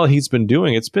 that's really all he's been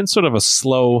doing. It's been sort of a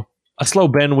slow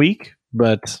Ben week,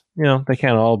 but they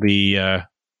can't all be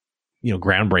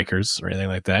groundbreakers or anything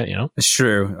like that. It's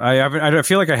true. I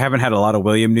feel like I haven't had a lot of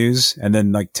William news, and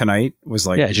then like tonight was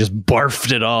like, it just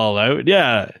barfed it all out.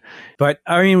 Yeah. But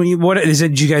I mean, what is it?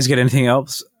 Did you guys get anything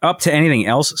else anything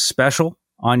else special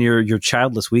on your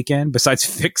childless weekend besides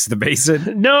fix the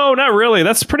basin? No, not really.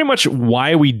 That's pretty much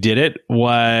why we did it,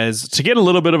 was to get a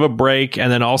little bit of a break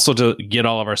and then also to get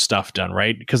all of our stuff done,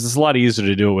 right? Because it's a lot easier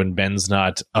to do it when Ben's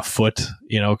not afoot,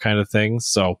 kind of thing.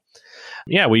 So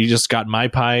yeah, we just got my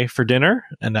pie for dinner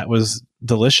and that was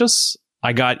delicious.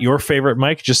 I got your favorite,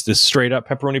 Mike, just this straight up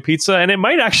pepperoni pizza, and it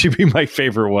might actually be my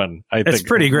favorite one. I think it's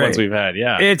pretty great. Ones we've had,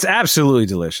 yeah, it's absolutely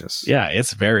delicious. Yeah,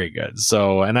 it's very good.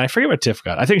 So, and I forget what Tiff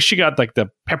got. I think she got like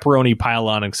the pepperoni pile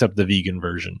on, except the vegan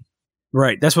version.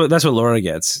 Right. That's what Laura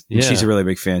gets. Yeah. She's a really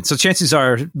big fan. So chances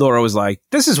are Laura was like,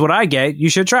 "This is what I get. You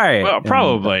should try it." Well,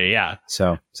 probably, yeah.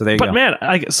 So there you go. But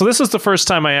man, so this is the first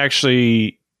time I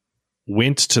actually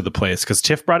went to the place because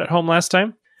Tiff brought it home last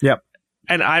time. Yep.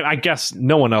 And I guess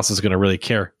no one else is going to really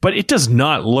care. But it does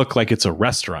not look like it's a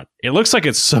restaurant. It looks like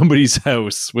it's somebody's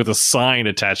house with a sign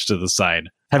attached to the side.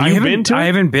 Have you been to it? I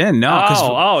haven't been, no.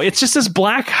 Oh, it's just this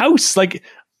black house, like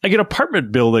an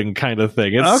apartment building kind of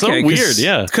thing. It's so weird,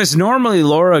 yeah. Because normally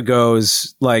Laura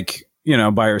goes, like,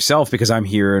 by herself because I'm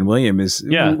here and William is...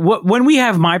 Yeah. When we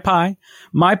have my pie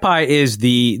is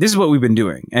this is what we've been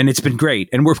doing. And it's been great.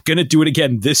 And we're going to do it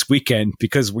again this weekend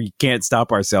because we can't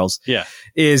stop ourselves. Yeah.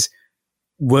 Is...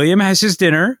 William has his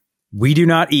dinner. We do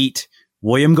not eat.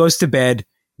 William goes to bed.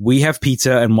 We have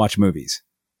pizza and watch movies.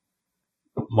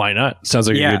 Why not? Sounds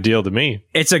like a good deal to me.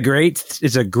 It's a great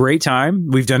time.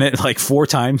 We've done it like 4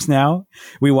 times now.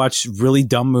 We watched really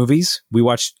dumb movies. We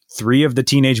watched 3 of the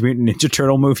Teenage Mutant Ninja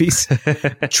Turtle movies.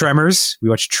 Tremors. We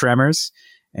watched Tremors.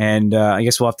 And I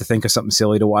guess we'll have to think of something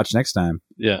silly to watch next time.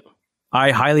 Yeah.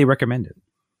 I highly recommend it.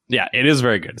 Yeah, it is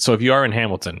very good. So if you are in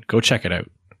Hamilton, go check it out.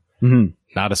 Mm-hmm.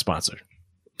 Not a sponsor.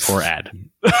 Or ad.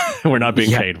 We're not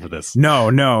being paid for this.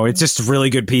 No. It's just really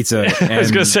good pizza. I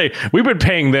was going to say, we've been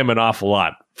paying them an awful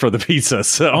lot for the pizza.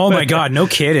 So. Oh my God, no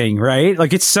kidding, right?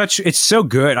 Like it's so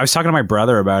good. I was talking to my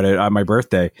brother about it on my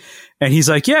birthday. And he's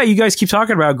like, yeah, you guys keep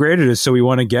talking about how great it is, so we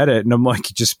want to get it. And I'm like,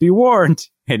 just be warned.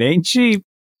 It ain't cheap.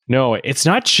 No, it's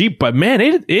not cheap, but man,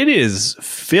 it is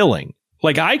filling.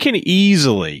 Like I can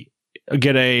easily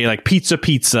get a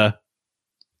pizza,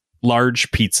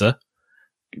 large pizza.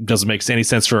 Doesn't make any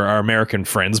sense for our American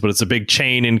friends, but it's a big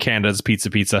chain in Canada. It's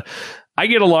pizza. I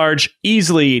get a large,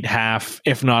 easily eat half,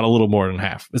 if not a little more than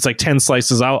half. It's like 10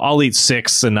 slices. I'll eat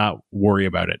 6 and not worry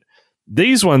about it.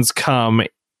 These ones come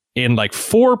in like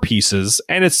 4 pieces,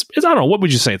 and it's I don't know, what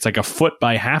would you say? It's like a foot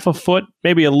by half a foot,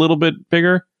 maybe a little bit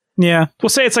bigger. Yeah. We'll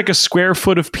say it's like a square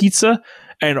foot of pizza.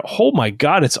 And oh my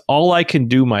God, it's all I can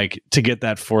do, Mike, to get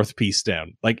that 4th piece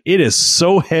down. Like it is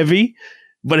so heavy,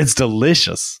 but it's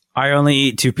delicious. I only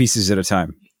eat 2 pieces at a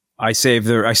time. I save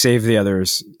the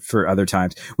others for other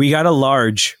times. We got a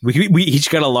large. We each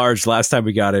got a large last time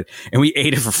we got it, and we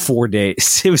ate it for 4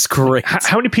 days. It was great.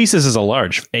 How many pieces is a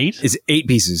large? 8? It's 8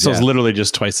 pieces. So it's literally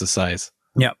just twice the size.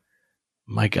 Yep.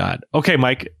 My God. Okay,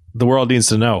 Mike, the world needs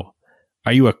to know.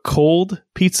 Are you a cold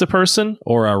pizza person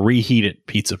or a reheated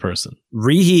pizza person?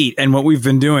 Reheat. And what we've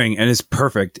been doing, and it's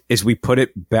perfect, is we put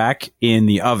it back in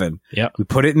the oven. Yep. We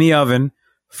put it in the oven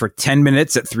for 10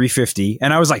 minutes at 350.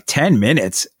 And I was like, 10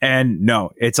 minutes? And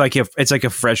no, it's like a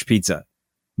fresh pizza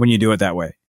when you do it that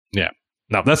way. Yeah.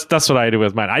 No, that's what I do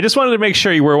with mine. I just wanted to make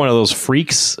sure you were one of those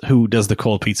freaks who does the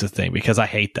cold pizza thing, because I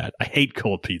hate that. I hate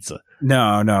cold pizza.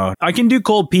 No. I can do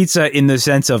cold pizza in the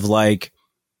sense of like,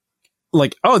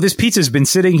 oh, this pizza's been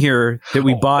sitting here that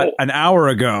we bought an hour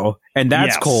ago, and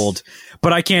that's cold.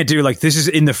 But I can't do this is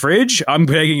in the fridge. I'm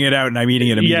taking it out and I'm eating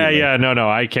it immediately. Yeah. No,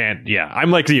 I can't. Yeah,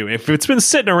 I'm like you. If it's been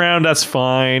sitting around, that's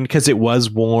fine because it was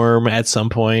warm at some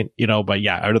point, But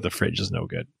yeah, out of the fridge is no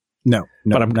good. No.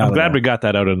 But I'm glad we got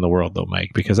that out in the world, though, Mike,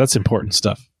 because that's important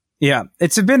stuff. Yeah,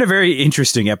 it's been a very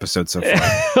interesting episode so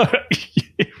far.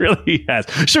 It really has.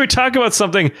 Should we talk about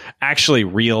something actually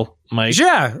real, Mike?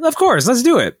 Yeah, of course. Let's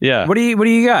do it. Yeah. What do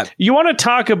you got? You want to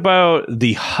talk about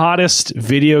the hottest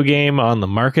video game on the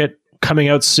market coming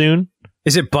out soon?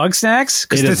 Is it Bugsnax?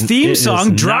 Because the theme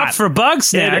song dropped for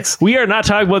Bugsnax. We are not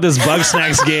talking about this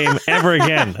Bugsnax game ever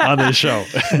again on this show.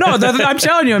 No, I'm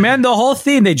telling you, man. The whole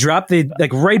theme they dropped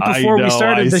right before we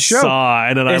started the show.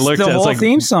 And then I looked at the whole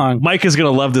theme song. Mike is gonna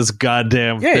love this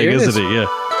goddamn thing, isn't he? Yeah.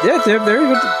 Yeah. There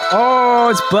you go. Oh,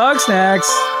 it's Bugsnax.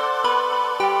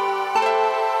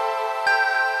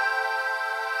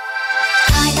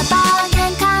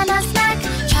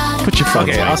 Put your phone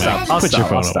Okay, away. I'll stop. I'll Put stop. your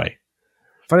phone I'll stop. away.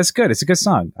 But it's good. It's a good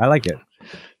song. I like it.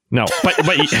 No, but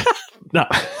no.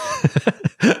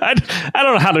 I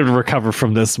don't know how to recover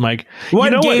from this, Mike.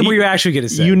 What game were you actually going to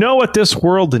say? You know what this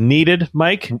world needed,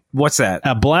 Mike? What's that?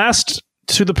 A blast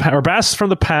from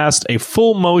the past, a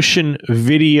full motion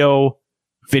video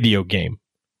game.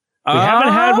 We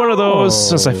haven't had one of those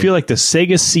since I feel like the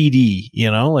Sega CD,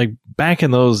 like back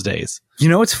in those days. You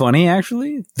know what's funny,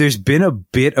 actually? There's been a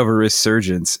bit of a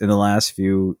resurgence in the last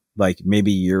few, like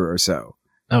maybe year or so.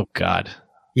 Oh, God.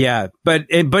 Yeah, but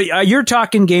you're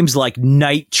talking games like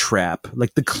Night Trap,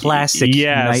 like the classic.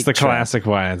 Yes, the classic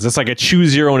ones. It's like a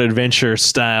choose your own adventure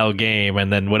style game,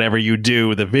 and then whatever you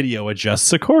do, the video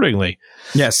adjusts accordingly.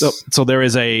 Yes. So there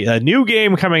is a new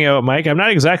game coming out, Mike. I'm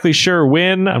not exactly sure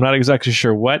when. I'm not exactly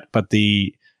sure what, but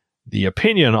the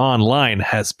opinion online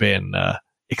has been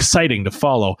exciting to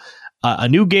follow. A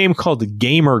new game called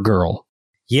Gamer Girl.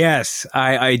 Yes,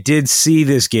 I did see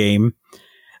this game.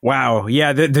 Wow.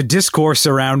 Yeah, the discourse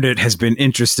around it has been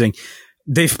interesting.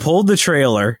 They've pulled the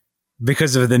trailer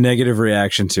because of the negative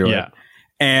reaction to it.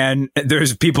 And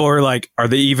there's people who are like, are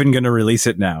they even going to release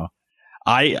it now?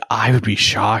 I would be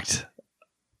shocked.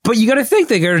 But you got to think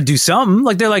they got to do something.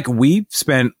 Like, they're like, we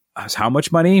spent how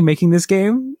much money making this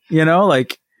game?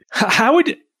 Like, I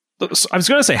was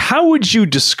going to say, how would you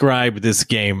describe this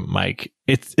game, Mike?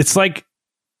 It's like,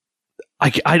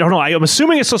 I don't know. I'm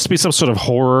assuming it's supposed to be some sort of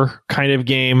horror kind of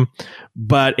game,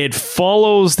 but it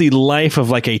follows the life of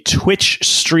like a Twitch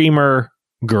streamer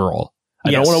girl.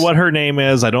 I don't know what her name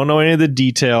is. I don't know any of the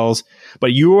details,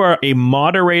 but you are a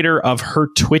moderator of her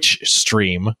Twitch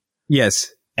stream. Yes.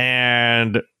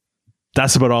 And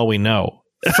that's about all we know.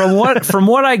 From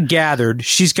what I gathered,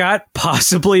 she's got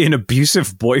possibly an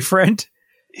abusive boyfriend.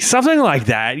 Something like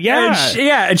that.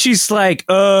 Yeah. And she's like,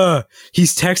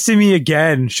 he's texting me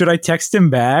again. Should I text him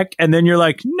back? And then you're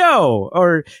like, no,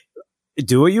 or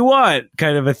do what you want,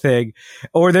 kind of a thing.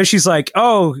 Or then she's like,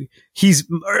 I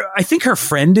think her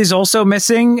friend is also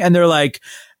missing. And they're like,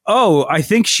 oh, I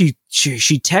think she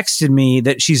texted me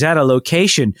that she's at a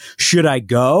location. Should I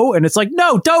go? And it's like,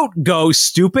 no, don't go,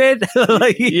 stupid.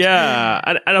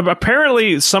 Yeah. And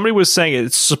apparently somebody was saying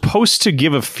it's supposed to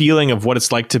give a feeling of what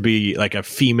it's like to be like a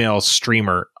female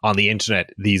streamer on the internet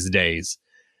these days.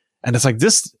 And it's like,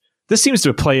 this seems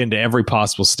to play into every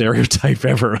possible stereotype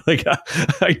ever. Like,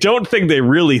 I don't think they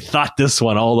really thought this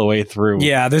one all the way through.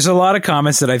 Yeah, there's a lot of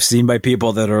comments that I've seen by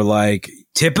people that are like,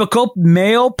 typical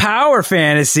male power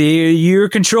fantasy. You're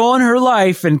controlling her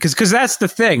life, and because that's the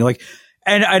thing. Like,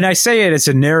 and I say it's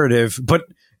a narrative, but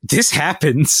this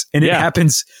happens, and it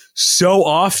happens so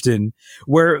often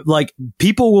where like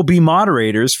people will be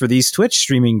moderators for these Twitch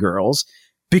streaming girls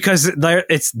because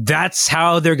that's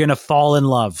how they're gonna fall in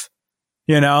love.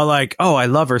 Like, oh, I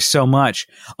love her so much,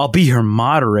 I'll be her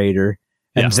moderator,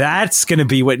 and that's gonna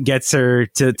be what gets her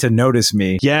to notice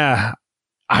me. Yeah.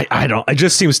 I don't. It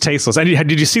just seems tasteless.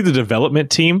 Did you see the development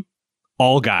team?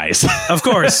 All guys. Of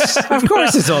course. Of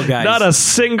course it's all guys. Not a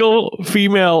single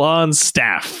female on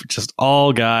staff. Just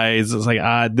all guys. It's like,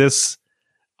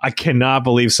 I cannot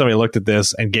believe somebody looked at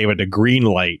this and gave it a green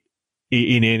light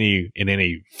in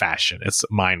any fashion. It's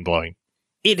mind-blowing.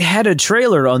 It had a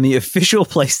trailer on the official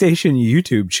PlayStation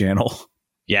YouTube channel.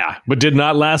 Yeah, but did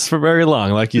not last for very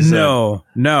long, like you said.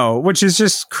 No, which is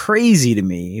just crazy to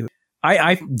me.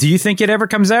 Do you think it ever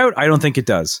comes out? I don't think it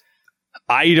does.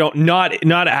 I don't,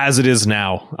 not as it is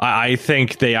now. I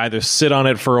think they either sit on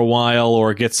it for a while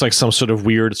or it gets like some sort of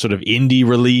weird sort of indie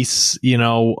release,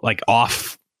 like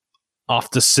off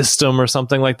the system or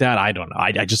something like that. I don't know.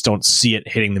 I just don't see it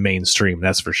hitting the mainstream.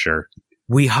 That's for sure.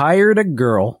 We hired a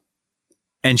girl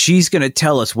and she's going to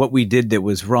tell us what we did that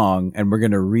was wrong and we're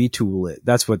going to retool it.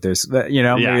 That's what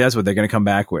maybe that's what they're going to come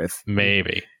back with.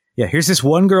 Maybe. Yeah, here's this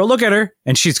one girl. Look at her,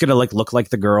 and she's gonna look like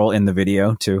the girl in the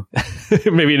video too.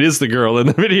 Maybe it is the girl in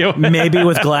the video. Maybe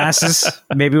with glasses.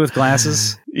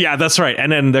 Yeah, that's right.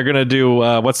 And then they're gonna do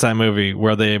what's that movie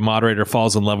where the moderator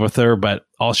falls in love with her, but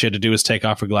all she had to do is take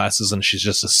off her glasses, and she's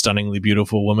just a stunningly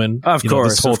beautiful woman. Of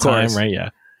course, this whole time, right?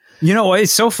 Yeah.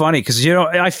 It's so funny because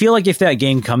I feel like if that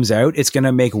game comes out, it's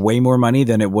gonna make way more money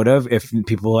than it would have if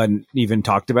people hadn't even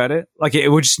talked about it. Like it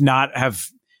would just not have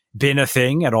been a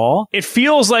thing at all. It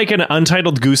feels like an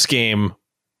Untitled Goose Game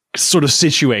sort of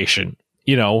situation,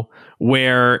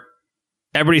 where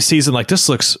everybody sees it like, this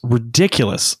looks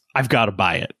ridiculous, I've got to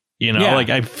buy it. Like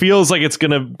it feels like it's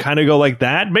going to kind of go like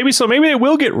that. Maybe it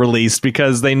will get released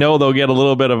because they know they'll get a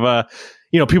little bit of a,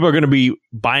 people are going to be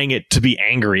buying it to be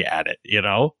angry at it,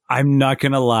 I'm not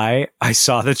going to lie. I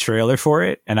saw the trailer for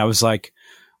it and I was like,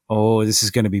 oh, this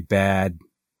is going to be bad.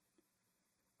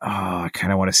 I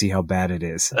kind of want to see how bad it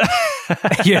is.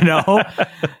 You know,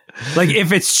 like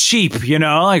if it's cheap, you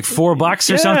know, like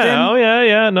 $4 or something. Oh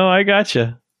yeah. No, I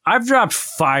gotcha. I've dropped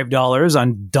 $5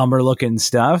 on dumber looking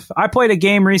stuff. I played a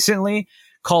game recently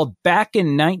called Back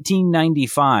in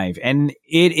 1995, and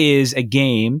it is a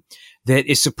game that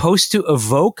is supposed to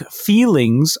evoke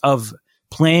feelings of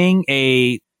playing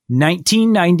a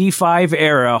 1995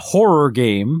 era horror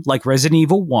game like Resident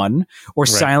Evil 1 or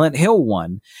Silent Hill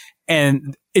 1.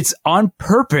 And it's on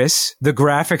purpose. The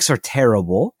graphics are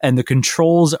terrible and the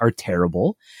controls are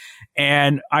terrible.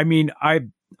 And I mean, I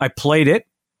played it.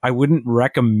 I wouldn't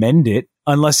recommend it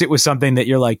unless it was something that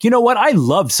you're like, you know what? I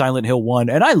loved Silent Hill 1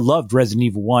 and I loved Resident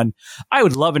Evil 1. I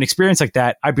would love an experience like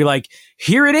that. I'd be like,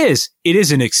 here it is. It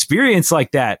is an experience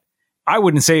like that. I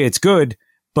wouldn't say it's good,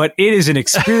 but it is an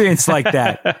experience like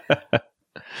that.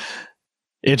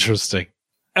 Interesting.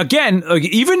 Again, like,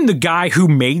 even the guy who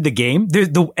made the game,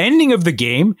 the ending of the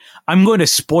game, I'm going to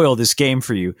spoil this game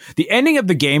for you. The ending of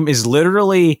the game is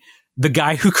literally the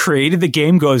guy who created the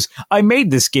game goes, I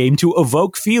made this game to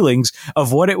evoke feelings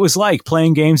of what it was like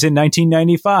playing games in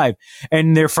 1995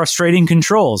 and their frustrating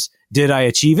controls. Did I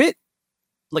achieve it?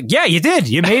 Like, yeah, you did.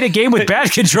 You made a game with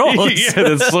bad controls. Yeah,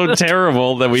 that's so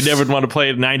terrible that we never want to play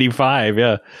it in 95.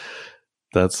 Yeah.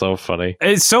 That's so funny.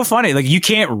 It's so funny. Like, you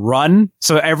can't run.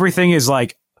 So everything is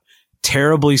like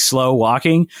terribly slow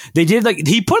walking. They did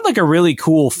he put like a really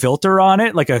cool filter on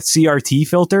it, like a CRT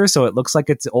filter. So it looks like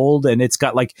it's old and it's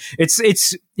got like, it's,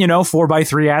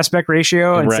 4:3 aspect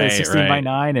ratio instead of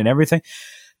 16:9 and everything.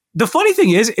 The funny thing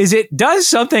is it does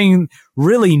something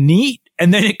really neat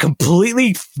and then it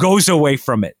completely goes away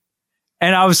from it.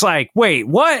 And I was like, wait,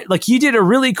 what? Like, you did a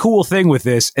really cool thing with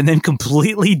this and then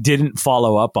completely didn't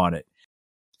follow up on it.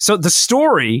 So the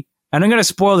story, and I'm going to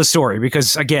spoil the story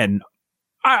because, again,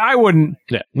 I wouldn't.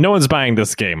 Yeah, no one's buying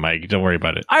this game, Mike. Don't worry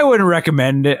about it. I wouldn't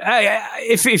recommend it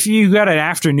if you got an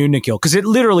afternoon to kill, because it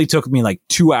literally took me like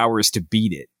 2 hours to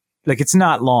beat it. Like, it's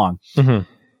not long. Mm-hmm.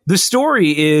 The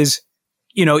story is,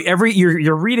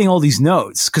 you're reading all these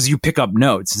notes because you pick up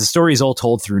notes. The story is all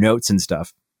told through notes and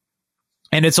stuff,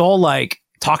 and it's all like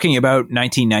talking about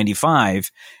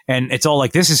 1995, and it's all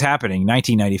like, this is happening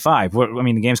 1995. I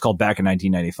mean, the game's called Back in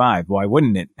 1995. Why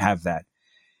wouldn't it have that?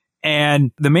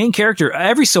 And the main character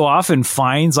every so often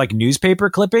finds like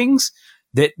newspaper clippings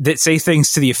that say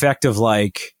things to the effect of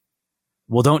like,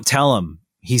 well, don't tell him.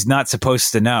 He's not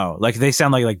supposed to know. Like, they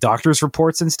sound like doctor's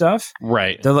reports and stuff.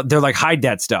 Right. They're like, hide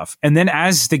that stuff. And then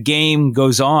as the game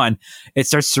goes on, it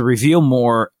starts to reveal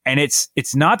more. And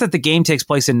it's not that the game takes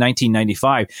place in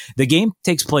 1995. The game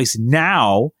takes place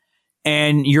now.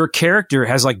 And your character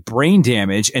has like brain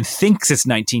damage and thinks it's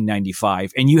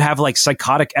 1995. And you have like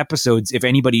psychotic episodes if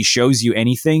anybody shows you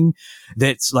anything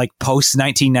that's like post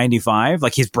 1995.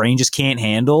 Like, his brain just can't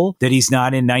handle that he's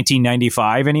not in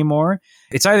 1995 anymore.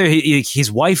 It's either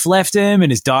his wife left him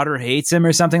and his daughter hates him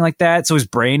or something like that. So his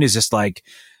brain is just like,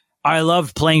 I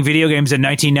loved playing video games in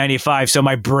 1995. So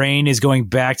my brain is going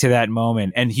back to that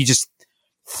moment. And he just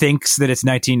thinks that it's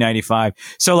 1995.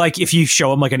 So like, if you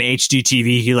show him like an HD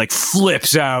TV, he like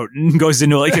flips out and goes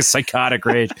into like a psychotic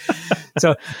rage.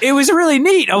 So it was really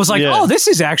neat. I was like, oh, this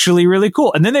is actually really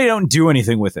cool. And then they don't do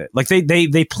anything with it. Like,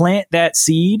 they plant that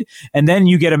seed, and then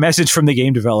you get a message from the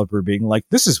game developer being like,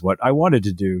 this is what I wanted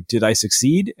to do. Did I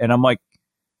succeed? And I'm like,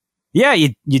 yeah,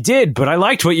 you did, but I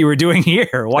liked what you were doing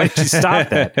here. Why did you stop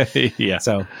that? Yeah.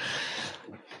 So,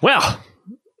 well,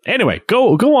 anyway,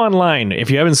 go online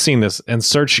if you haven't seen this and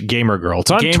search Gamer Girl.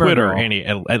 It's on Gamer Twitter, Girl. Annie.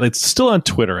 It's still on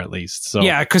Twitter at least. So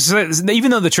yeah, because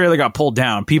even though the trailer got pulled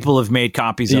down, people have made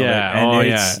copies of it.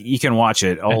 And you can watch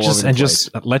it all over the place. Just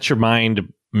let your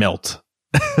mind melt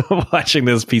watching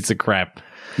this piece of crap.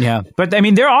 Yeah, but I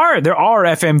mean, there are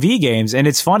FMV games, and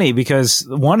it's funny because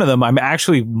one of them I'm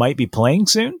actually might be playing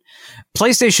soon.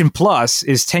 PlayStation Plus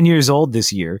is 10 years old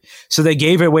this year, so they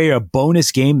gave away a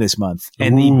bonus game this month,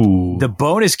 and the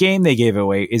bonus game they gave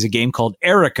away is a game called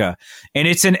Erica, and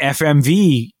it's an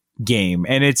FMV game,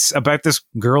 and it's about this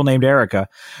girl named Erica,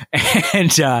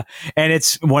 and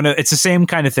it's it's the same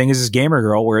kind of thing as this Gamer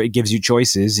Girl, where it gives you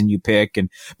choices and you pick,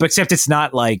 but except it's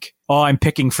not like, oh, I'm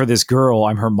picking for this girl,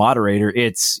 I'm her moderator.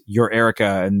 It's you're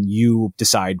Erica and you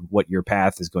decide what your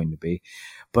path is going to be.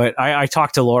 But I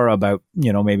talked to Laura about,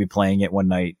 maybe playing it one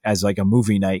night as like a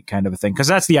movie night kind of a thing. Cause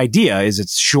that's the idea, is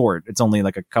it's short. It's only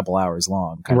like a couple hours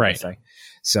long kind of thing.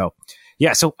 So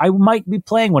yeah, so I might be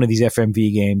playing one of these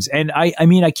FMV games. And I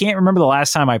mean, I can't remember the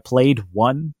last time I played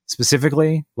one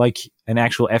specifically, like an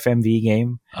actual FMV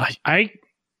game.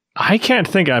 I can't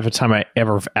think of a time I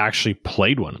ever actually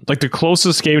played one. Like the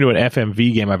closest game to an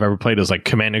FMV game I've ever played was like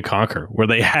Command and Conquer, where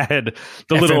they had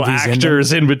the little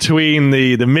actors in between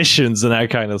the missions and that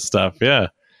kind of stuff. Yeah.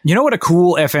 You know what a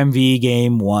cool FMV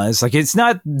game was? Like, it's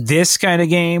not this kind of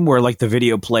game where like the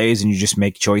video plays and you just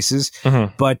make choices,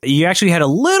 but you actually had a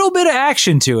little bit of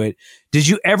action to it. Did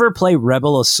you ever play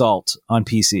Rebel Assault on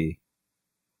PC?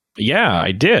 Yeah,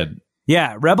 I did.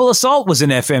 Yeah, Rebel Assault was an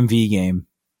FMV game.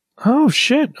 Oh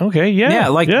shit! Okay, yeah,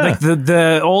 like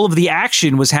the all of the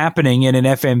action was happening in an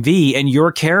FMV, and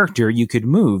your character you could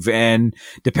move, and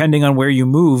depending on where you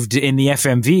moved in the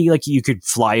FMV, like you could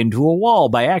fly into a wall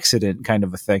by accident, kind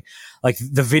of a thing. Like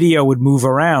the video would move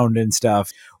around and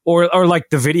stuff. Or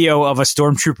like the video of a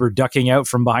stormtrooper ducking out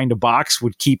from behind a box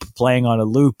would keep playing on a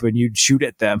loop and you'd shoot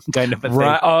at them, kind of a thing.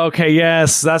 Right. Okay,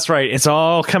 yes, that's right. It's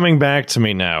all coming back to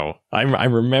me now.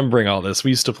 I'm remembering all this. We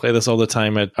used to play this all the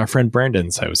time at our friend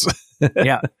Brandon's house.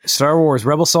 Yeah. Star Wars,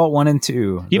 Rebel Assault 1 and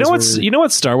 2. You know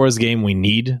what Star Wars game we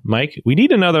need, Mike? We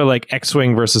need another like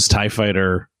X-Wing versus TIE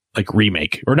Fighter like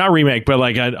remake. Or not remake, but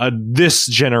like a this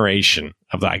generation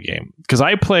of that game. Because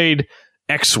I played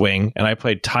X-Wing and I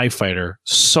played TIE Fighter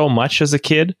so much as a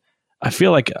kid. I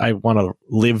feel like I want to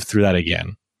live through that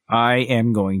again. I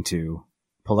am going to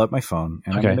pull out my phone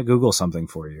and I'm going to Google something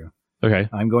for you. Okay.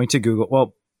 I'm going to Google.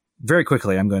 Well, very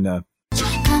quickly, I'm going to.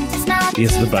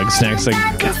 It's the bug snacks.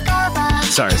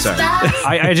 Sorry.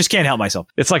 I just can't help myself.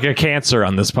 It's like a cancer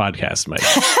on this podcast, Mike.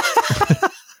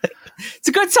 It's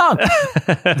a good song.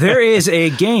 There is a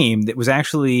game that was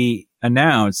actually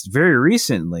announced very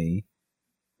recently.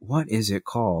 What is it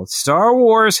called? Star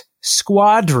Wars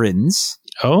Squadrons.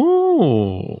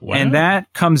 Oh, wow. And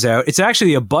that comes out. It's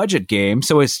actually a budget game,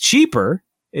 so it's cheaper.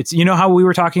 It's, you know how we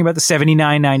were talking about the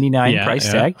 $79.99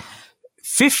 price tag?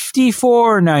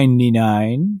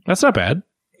 $54.99. That's not bad.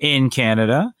 In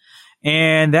Canada.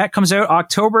 And that comes out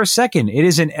October 2nd. It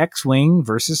is an X-Wing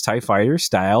versus TIE Fighter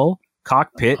style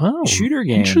cockpit shooter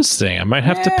game. Interesting. I might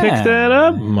have to pick that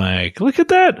up, Mike. Look at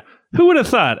that. Who would have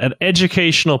thought? An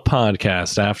educational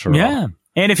podcast after all. Yeah.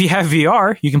 And if you have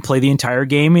VR, you can play the entire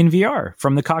game in VR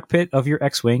from the cockpit of your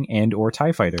X-Wing and or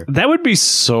TIE Fighter. That would be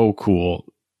so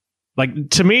cool.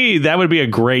 Like, to me, that would be a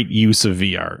great use of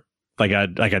VR. Like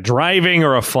a driving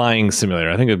or a flying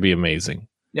simulator. I think it would be amazing.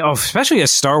 Oh, especially a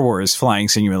Star Wars flying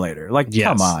simulator. Like,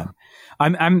 come on.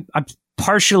 I'm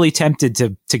partially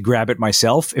tempted to grab it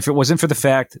myself if it wasn't for the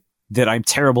fact that I'm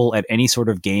terrible at any sort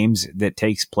of games that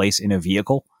takes place in a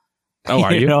vehicle. Oh,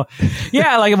 are you?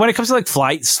 Yeah, like when it comes to like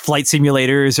flight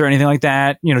simulators or anything like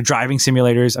that, driving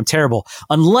simulators, I'm terrible.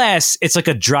 Unless it's like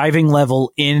a driving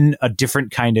level in a different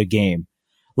kind of game.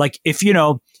 Like if,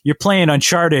 you're playing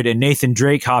Uncharted and Nathan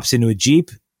Drake hops into a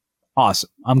Jeep, awesome.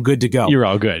 I'm good to go. You're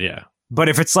all good, yeah. But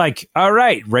if it's like, all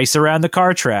right, race around the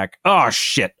car track. Oh,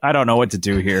 shit. I don't know what to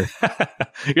do here.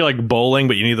 You're like bowling,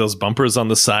 but you need those bumpers on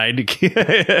the side.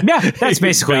 Yeah, that's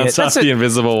basically it. That's the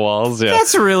invisible walls. Yeah.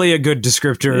 That's really a good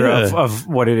descriptor of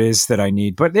what it is that I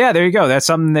need. But yeah, there you go. That's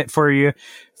something that for you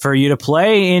to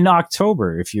play in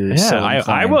October if you're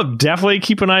I will definitely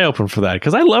keep an eye open for that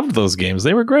because I loved those games.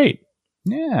 They were great.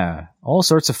 Yeah, all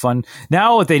sorts of fun.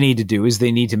 Now what they need to do is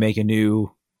they need to make a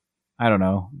new, I don't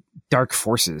know, Dark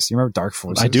Forces. You remember Dark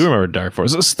Forces? I do remember Dark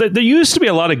Forces. There used to be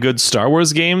a lot of good Star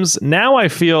Wars games. Now I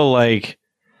feel like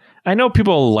I know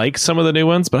people like some of the new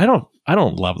ones, but I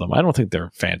don't love them. I don't think they're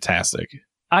fantastic.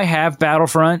 I have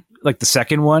Battlefront, like the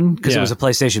second one, because it was a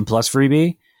PlayStation Plus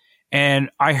freebie. And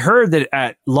I heard that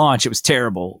at launch it was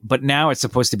terrible, but now it's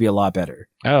supposed to be a lot better.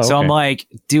 Oh, so I'm like,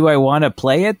 do I want to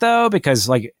play it though? Because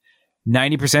like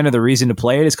 90% of the reason to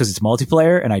play it is because it's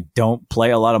multiplayer, and I don't play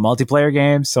a lot of multiplayer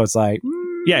games. So it's like,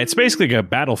 yeah, it's basically like a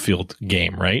Battlefield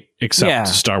game, right? Except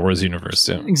Star Wars universe.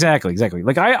 Yeah. Exactly.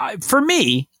 Like for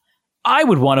me, I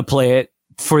would want to play it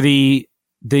for the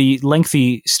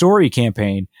lengthy story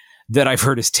campaign that I've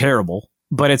heard is terrible.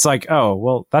 But it's like, oh,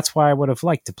 well, that's why I would have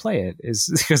liked to play it, is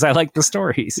because I like the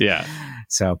stories. Yeah.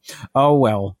 So, oh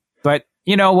well. But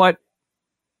you know what?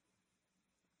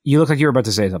 You look like you were about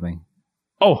to say something.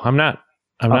 Oh, I'm not.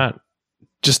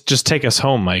 Just take us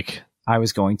home, Mike. I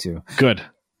was going to. Good.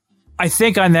 I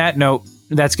think on that note,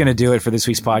 that's going to do it for this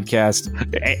week's podcast.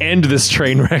 End this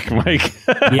train wreck, Mike.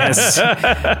 Yes.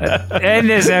 End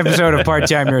this episode of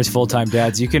Part-Time Nerds, Full-Time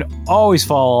Dads. You can always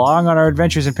follow along on our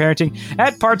adventures in parenting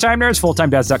at parttimenerds,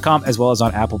 fulltimedads.com, as well as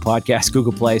on Apple Podcasts,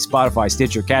 Google Play, Spotify,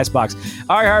 Stitcher, CastBox,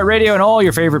 iHeartRadio, and all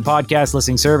your favorite podcast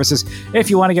listening services. If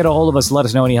you want to get a hold of us, let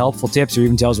us know any helpful tips or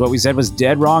even tell us what we said was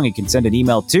dead wrong, you can send an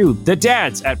email to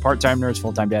thedads@parttimenerds,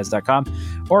 fulltimedads.com,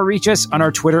 or reach us on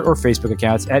our Twitter or Facebook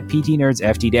accounts at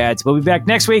PTNerdsFTDads. We'll be back back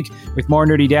next week with more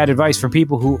nerdy dad advice from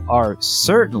people who are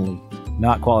certainly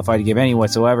not qualified to give any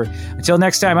whatsoever. Until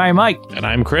next time, I'm Mike. And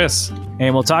I'm Chris.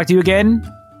 And we'll talk to you again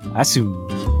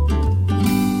soon.